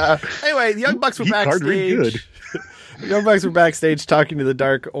Christ. Anyway, the Young Bucks were backstage. The Young Bucks were backstage talking to the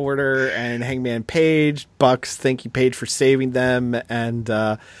Dark Order and Hangman Page. Bucks thanking Page for saving them, and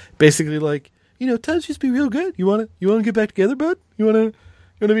basically like, times used to be real good. You want to get back together, bud? You want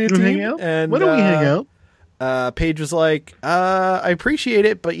to be a team? Hang out? And why don't we hang out? Paige was like, I appreciate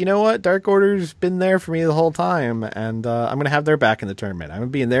it, but you know what? Dark Order's been there for me the whole time, and I'm going to have their back in the tournament. I'm going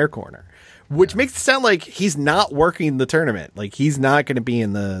to be in their corner. Which makes it sound like he's not working the tournament. Like, he's not going to be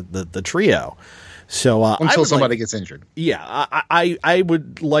in the trio. So until somebody gets injured. Yeah, I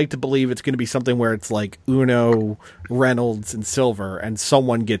would like to believe it's going to be something where it's like Uno, Reynolds, and Silver, and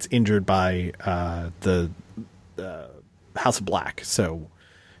someone gets injured by the House of Black. So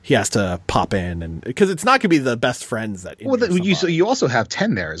he has to pop in, and because it's not going to be the best friends that. Well, you also have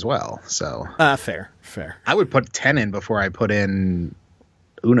 10 there as well. So fair. I would put 10 in before I put in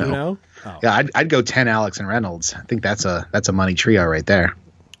Uno. Oh. Yeah, I'd go 10 Alex and Reynolds. I think that's a money trio right there.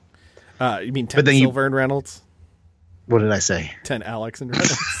 You mean 10 Silver and Reynolds? What did I say? 10 Alex and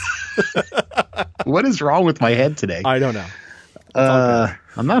Reynolds. What is wrong with my head today? I don't know.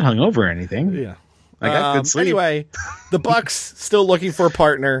 I'm not hungover or anything. Yeah. I got good sleep. Anyway, the Bucks still looking for a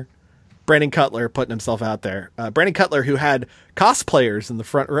partner. Brandon Cutler putting himself out there. Brandon Cutler, who had cosplayers in the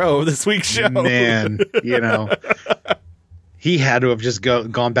front row of this week's show. Man, he had to have just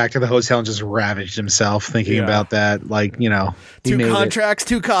gone back to the hotel and just ravaged himself thinking about that. Like, 2 contracts,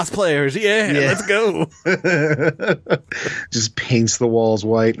 2 cosplayers. Yeah, let's go. Just paints the walls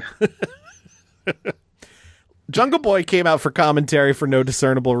white. Jungle Boy came out for commentary for no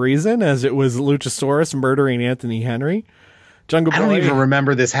discernible reason, as it was Luchasaurus murdering Anthony Henry. I don't even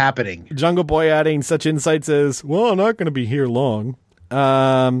remember this happening. Jungle Boy adding such insights as, well, I'm not going to be here long.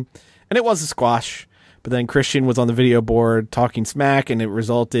 And it was a squash. But then Christian was on the video board talking smack, and it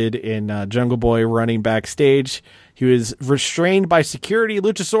resulted in Jungle Boy running backstage. He was restrained by security.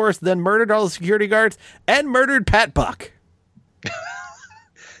 Luchasaurus then murdered all the security guards and murdered Pat Buck.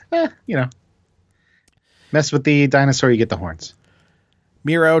 Mess with the dinosaur, you get the horns.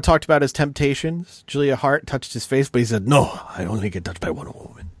 Miro talked about his temptations. Julia Hart touched his face, but he said, no, I only get touched by one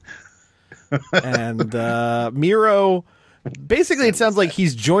woman. And Miro, basically it sounds like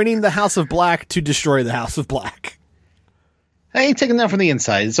he's joining the House of Black to destroy the House of Black. I ain't taking that from the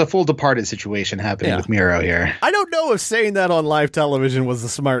inside. It's a full Departed situation happening with Miro here. I don't know if saying that on live television was a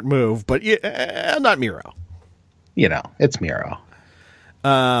smart move, but not Miro. It's Miro.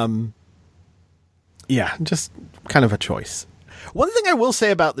 Yeah, just kind of a choice. One thing I will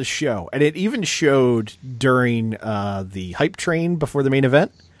say about the show, and it even showed during the hype train before the main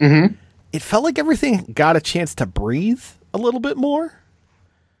event, it felt like everything got a chance to breathe a little bit more.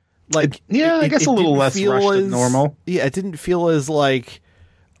 Like, I guess a little less rushed than normal. Yeah, it didn't feel as like,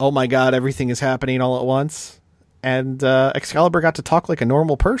 oh my God, everything is happening all at once. And Excalibur got to talk like a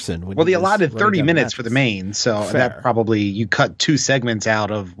normal person. Well, they allotted 30 minutes for the main, so that probably you cut 2 segments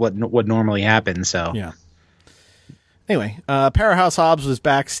out of what normally happens. So yeah. Anyway, Powerhouse Hobbs was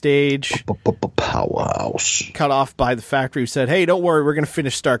backstage. Powerhouse. Cut off by the Factory, who said, "Hey, don't worry, we're going to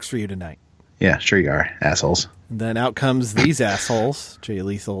finish Starks for you tonight." Yeah, sure you are, assholes. And then out comes these assholes: Jay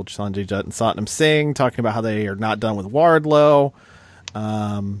Lethal, Sanjay Dutt, and Satnam Singh, talking about how they are not done with Wardlow.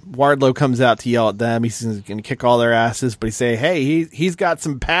 Wardlow comes out to yell at them. He's going to kick all their asses, but he say, "Hey, he's got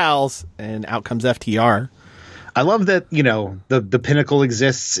some pals," and out comes FTR. I love that, the Pinnacle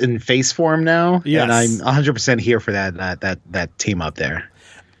exists in face form now. Yes. And I'm 100% here for that team up there.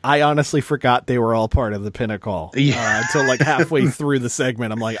 I honestly forgot they were all part of the Pinnacle until like halfway through the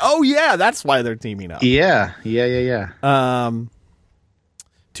segment. I'm like, oh yeah, that's why they're teaming up. Yeah. 2.0,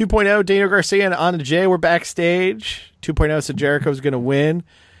 Daniel Garcia and Anna Jay were backstage. 2.0 said Jericho's going to win.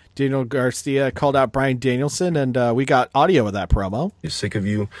 Daniel Garcia called out Bryan Danielson, and we got audio of that promo. She's sick of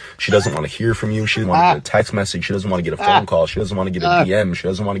you. She doesn't want to hear from you. She doesn't want to get a text message. She doesn't want to get a phone call. She doesn't want to get a DM. She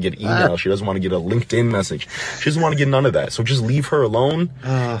doesn't want to get email. She doesn't want to get a LinkedIn message. She doesn't want to get none of that. So just leave her alone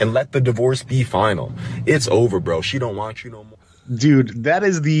and let the divorce be final. It's over, bro. She don't want you no more. Dude, that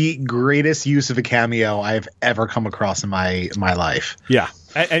is the greatest use of a cameo I've ever come across in my life. Yeah.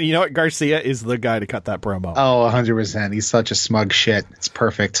 And you know what? Garcia is the guy to cut that promo. Oh, 100%. He's such a smug shit. It's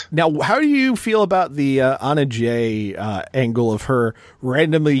perfect. Now, how do you feel about the Anna Jay angle of her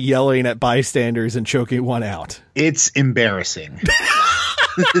randomly yelling at bystanders and choking one out? It's embarrassing.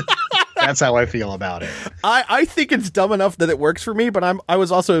 That's how I feel about it. I think it's dumb enough that it works for me, but I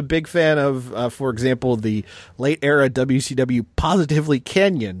was also a big fan of, for example, the late era WCW Positively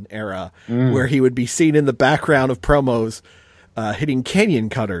Canyon era, where he would be seen in the background of promos hitting canyon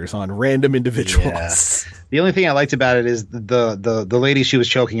cutters on random individuals. Yeah. The only thing I liked about it is the lady she was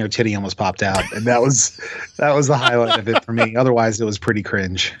choking, her titty almost popped out, and that was the highlight of it for me. Otherwise, it was pretty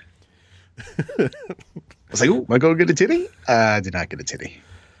cringe. I was like, "Ooh, am I going to get a titty?" I did not get a titty.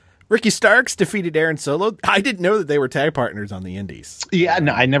 Ricky Starks defeated Aaron Solo. I didn't know that they were tag partners on the Indies. Yeah,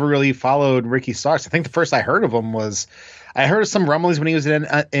 no, I never really followed Ricky Starks. I think the first I heard of him was I heard of some rumblings when he was in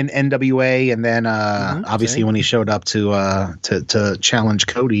NWA, and then obviously when he showed up to challenge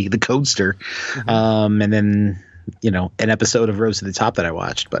Cody, the Codester, and then an episode of Rose to the Top that I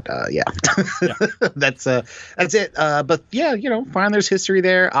watched. But that's it. But yeah, fine. There's history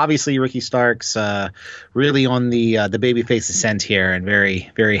there. Obviously, Ricky Starks really on the babyface ascent here, and very,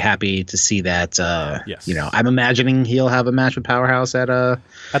 very happy to see that. Yes. I'm imagining he'll have a match with Powerhouse at the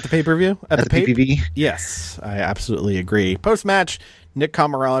pay-per-view, at the PPV. Yes, I absolutely agree. Post-match, Nick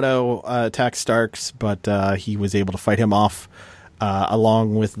Camarado attacked Starks, but he was able to fight him off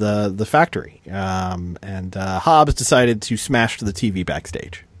along with the factory. And Hobbs decided to smash the TV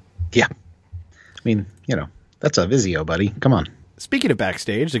backstage. Yeah. I mean, that's a Vizio, buddy. Come on. Speaking of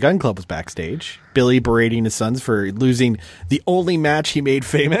backstage, the Gun Club was backstage. Billy berating his sons for losing the only match he made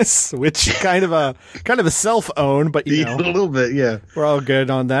famous, which kind of a self-own, but a little bit, yeah. We're all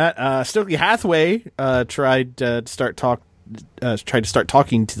good on that. Stokely Hathaway tried to start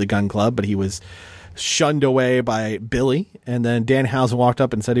talking to the Gun Club, but he was shunned away by Billy. And then Danhausen walked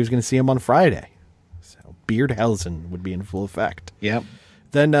up and said he was going to see him on Friday. So Beardhausen would be in full effect. Yep.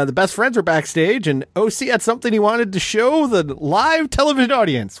 Then the best friends were backstage, and OC had something he wanted to show the live television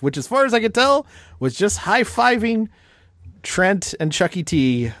audience, which, as far as I could tell, was just high-fiving Trent and Chucky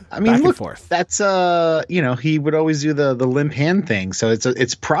T back and forth. That's he would always do the limp hand thing, so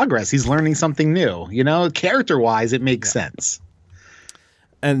it's progress. He's learning something new. Character-wise, it makes sense.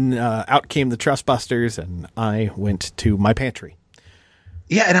 And out came the Trustbusters, and I went to my pantry.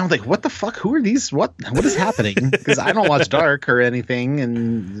 Yeah, and I'm like, what the fuck? Who are these? What is happening? Because I don't watch Dark or anything.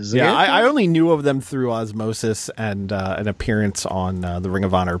 And I only knew of them through osmosis and an appearance on the Ring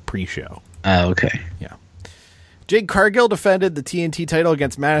of Honor pre-show. Oh, okay. Yeah. Jade Cargill defended the TNT title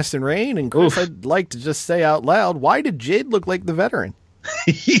against Madison Rayne, and Chris, I'd like to just say out loud, why did Jade look like the veteran?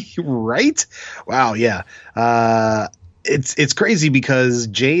 Right? Wow, yeah. It's crazy because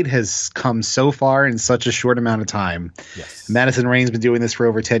Jade has come so far in such a short amount of time. Yes. Madison Rayne's been doing this for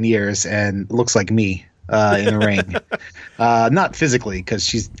over 10 years and looks like me in the ring. Not physically, because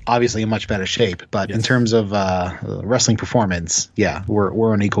she's obviously in much better shape, but in terms of wrestling performance, yeah,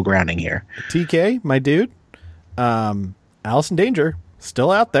 we're on equal grounding here. TK, my dude, Allison Danger,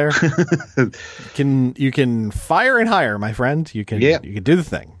 still out there. You can fire and hire, my friend. You can do the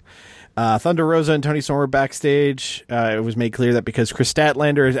thing. Thunder Rosa and Tony Storm were backstage. It was made clear that because Chris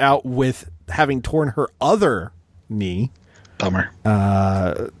Statlander is out with having torn her other knee. Bummer.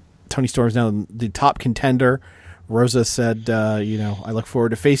 Tony Storm's now the top contender. Rosa said, I look forward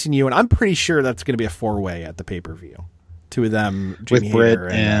to facing you. And I'm pretty sure that's going to be a 4-way at the pay-per-view. Two of them, Jamie with Britt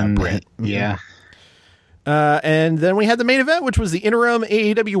Hayter and Britt. Yeah. And then we had the main event, which was the interim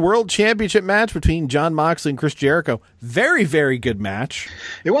AEW World Championship match between Jon Moxley and Chris Jericho. Very, very good match.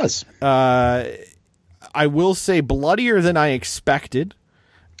 It was. I will say bloodier than I expected.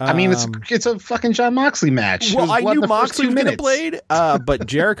 I mean, it's a fucking Jon Moxley match. Well, I knew Moxley was going to blade, but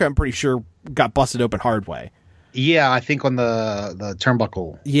Jericho, I'm pretty sure, got busted open hard way. Yeah, I think on the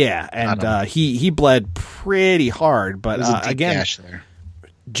turnbuckle. Yeah, and he bled pretty hard, but again, gash there.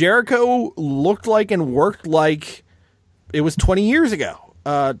 Jericho looked like and worked like it was 20 years ago.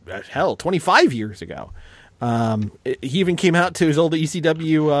 25 years ago. He even came out to his old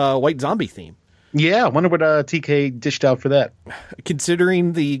ECW White Zombie theme. Yeah, I wonder what TK dished out for that.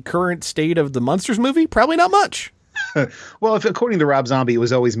 Considering the current state of the Munsters movie, probably not much. Well, if according to Rob Zombie, it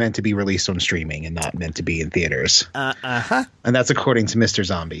was always meant to be released on streaming and not meant to be in theaters. And that's according to Mr.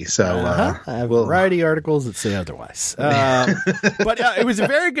 Zombie. So I have variety articles that say otherwise. But it was a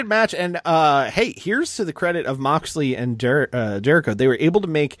very good match. And hey, here's to the credit of Moxley and Jericho. They were able to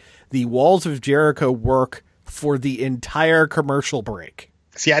make the Walls of Jericho work for the entire commercial break.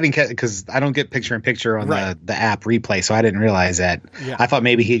 See, I didn't get because I don't get picture in picture on the app replay, so I didn't realize that. Yeah. I thought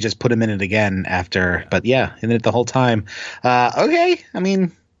maybe he just put him in it again after, but yeah, in it the whole time. Okay, I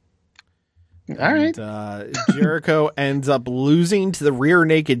mean, all right. Jericho ends up losing to the rear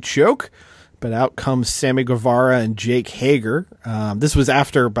naked choke, but out comes Sammy Guevara and Jake Hager. This was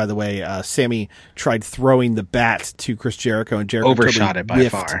after, by the way, Sammy tried throwing the bat to Chris Jericho, and Jericho overshot it by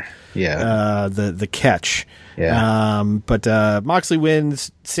far. Yeah, the catch. Yeah. But Moxley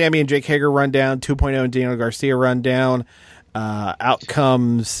wins. Sammy and Jake Hager run down. 2.0 and Daniel Garcia run down. Out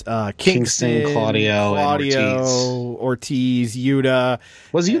comes Kingston, Claudio, and Ortiz, Yuta.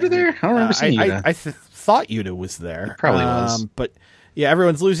 Was Yuta there? I don't remember seeing Yuta. I thought Yuta was there. Probably was. But yeah,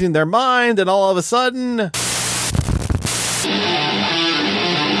 everyone's losing their mind, and all of a sudden, my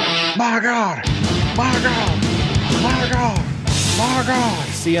God, my God, my God, my God.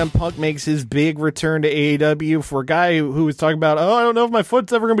 CM Punk makes his big return to AEW for a guy who was talking about, I don't know if my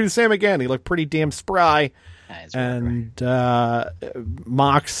foot's ever going to be the same again. He looked pretty damn spry. And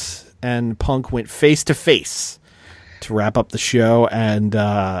Mox and Punk went face to face to wrap up the show. And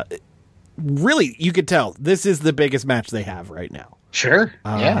really, you could tell this is the biggest match they have right now. Sure.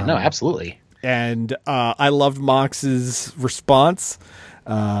 Yeah, no, absolutely. And I loved Mox's response,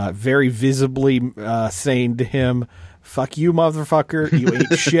 very visibly saying to him, "Fuck you, motherfucker, you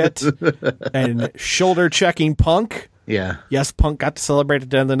ain't shit," and shoulder checking Punk. Yeah. Yes, Punk got to celebrate at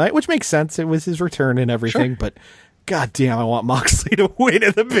the end of the night, which makes sense. It was his return and everything, but God damn, I want Moxley to win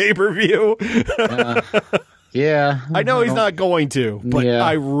at the pay-per-view. Yeah. I know he's not going to, but Yeah.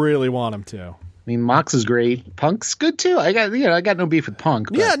 I really want him to. I mean, Mox is great. Punk's good too. I got no beef with Punk.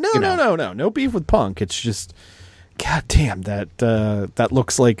 But, Yeah, no beef with Punk. It's just, god damn, that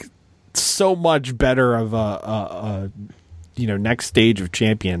looks like so much better of a next stage of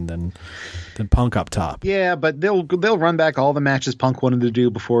champion than Punk up top. Yeah, but they'll run back all the matches Punk wanted to do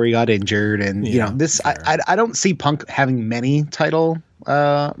before he got injured, and this I don't see Punk having many title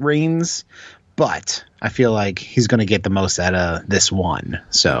reigns, but I feel like he's going to get the most out of this one.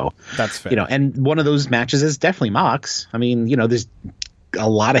 So that's fair. And one of those matches is definitely Mox. I mean, there's a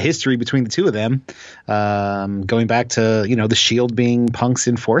lot of history between the two of them, going back to the Shield being Punk's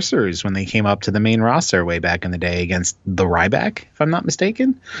enforcers when they came up to the main roster way back in the day against the Ryback, if I'm not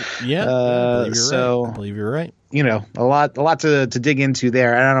mistaken. Yeah, I believe you're right. A lot to dig into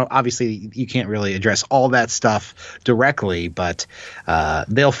there. I don't know. Obviously, you can't really address all that stuff directly, but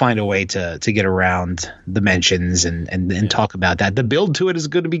they'll find a way to get around the mentions and talk about that. The build to it is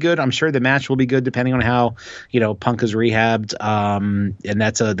going to be good. I'm sure the match will be good depending on how Punk is rehabbed. And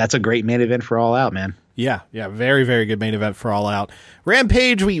that's a great main event for All Out, man. Yeah, very, very good main event for All Out.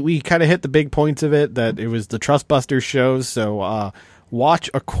 Rampage, we kind of hit the big points of it, that it was the Trustbusters shows, so watch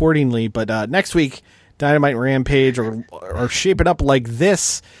accordingly. But next week, Dynamite and Rampage are shaping up like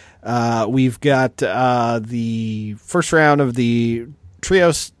this. We've got the first round of the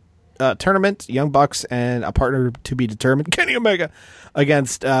Trios tournament, Young Bucks and a partner to be determined, Kenny Omega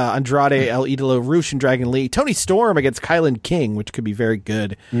against Andrade, El Idolo, Rush, and Dragon Lee. Tony Storm against Kylan King, which could be very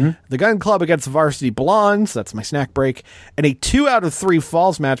good. Mm-hmm. The Gun Club against Varsity Blondes. That's my snack break. And a 2 out of 3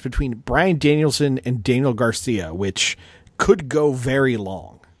 falls match between Bryan Danielson and Daniel Garcia, which could go very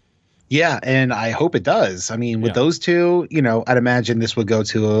long. Yeah, and I hope it does. I mean, with those two, I'd imagine this would go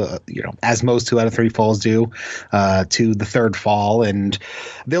to, as most 2 out of 3 falls do, to the third fall. And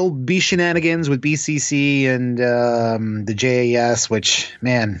there'll be shenanigans with BCC and the JAS, which,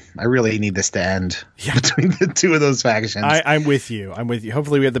 man, I really need this to end between the two of those factions. I'm with you.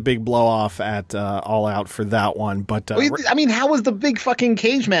 Hopefully we have the big blow-off at All Out for that one. But I mean, how was the big fucking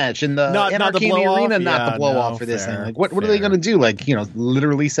cage match in the Anarchy in the Arena not the blow-off for this thing? Like, what are they going to do? Like,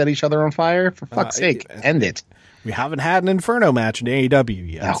 literally set each other on fire? For fuck's sake, end it. We haven't had an Inferno match in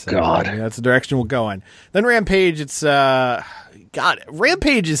AEW yet. Oh, God. That's the direction we'll go in. Then Rampage, it's...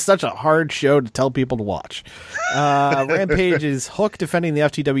 Rampage is such a hard show to tell people to watch. Rampage is Hook defending the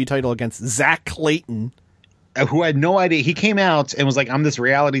FTW title against Zach Clayton. Who had no idea. He came out and was like, I'm this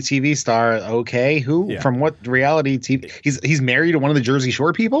reality TV star. Okay, who? Yeah. From what reality TV? He's married to one of the Jersey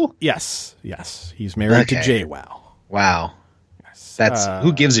Shore people? Yes. He's married to JWoww. Wow. That's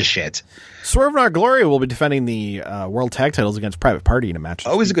who gives a shit. Swerve and Our Glory will be defending the World Tag Titles against Private Party in a match.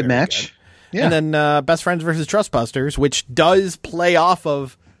 Always a good match. Good. Yeah. And then Best Friends versus Trustbusters, which does play off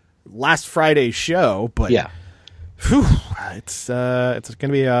of last Friday's show, but it's going to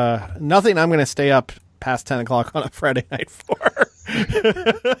be nothing I'm going to stay up past 10 o'clock on a Friday night for. You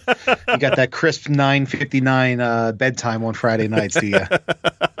got that crisp 9:59 bedtime on Friday nights, do you?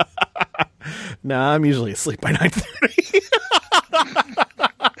 Nah, I'm usually asleep by 9:30.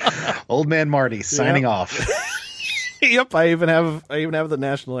 Old man Marty signing off. Yep, I even have the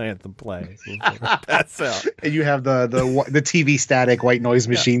national anthem play. That's out. And you have the TV static white noise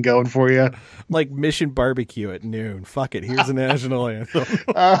machine going for you. Like Mission Barbecue at noon. Fuck it, here's the national anthem.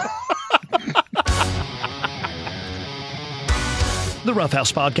 The Rough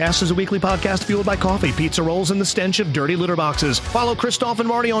House Podcast is a weekly podcast fueled by coffee, pizza rolls, and the stench of dirty litter boxes. Follow Christoph and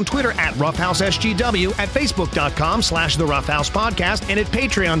Marty on Twitter at RoughHouseSGW, at Facebook.com/The Rough House Podcast, and at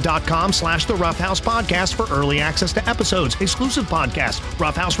Patreon.com/The Rough House Podcast for early access to episodes, exclusive podcasts,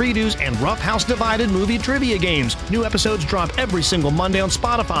 Rough House redos, and Rough House Divided movie trivia games. New episodes drop every single Monday on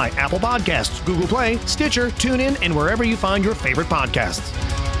Spotify, Apple Podcasts, Google Play, Stitcher, TuneIn, and wherever you find your favorite podcasts.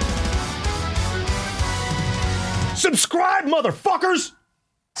 Subscribe, motherfuckers!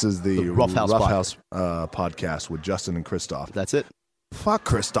 This is the Rough House podcast with Justin and Christoph. That's it. Fuck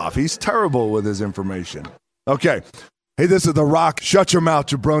Christoph. He's terrible with his information. Okay. Hey, this is The Rock. Shut your mouth,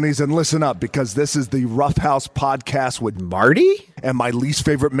 jabronis, and listen up, because this is the Rough House podcast with Marty and my least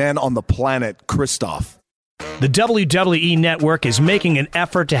favorite man on the planet, Christoph. The WWE Network is making an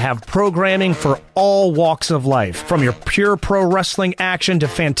effort to have programming for all walks of life. From your pure pro wrestling action to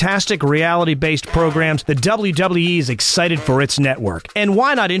fantastic reality-based programs, the WWE is excited for its network. And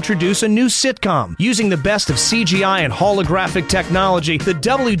why not introduce a new sitcom? Using the best of CGI and holographic technology, the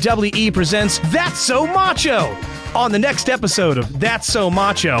WWE presents That's So Macho! On the next episode of That's So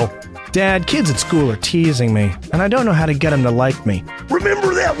Macho, Dad, kids at school are teasing me, and I don't know how to get them to like me.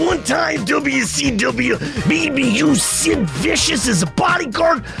 Remember that one time WCW made me use Sid Vicious as a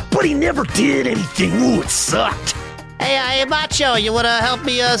bodyguard, but he never did anything. Ooh, it sucked. Hey, Macho, you want to help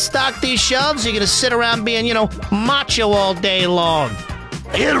me stock these shelves? You're going to sit around being, macho all day long.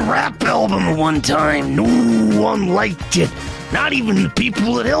 I had a rap album at one time. No one liked it. Not even the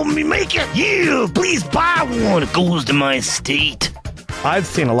people that helped me make it. Yeah, please buy one. It goes to my estate. I've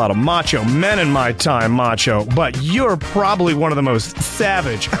seen a lot of macho men in my time, Macho, but you're probably one of the most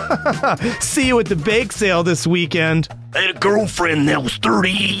savage. See you at the bake sale this weekend. I had a girlfriend that was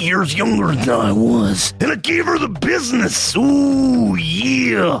 38 years younger than I was, and I gave her the business. Ooh,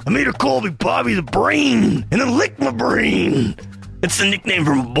 yeah. I made her call me Bobby the Brain, and then lick my brain. It's the nickname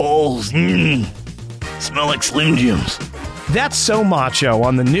for my balls. Smell like Slim Jims. That's So Macho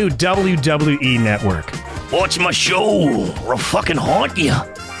on the new WWE Network. Watch my show, or I'll fucking haunt you.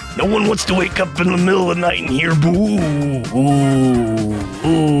 No one wants to wake up in the middle of the night and hear boo, ooh,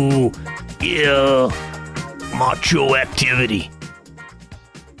 ooh, yeah, macho activity.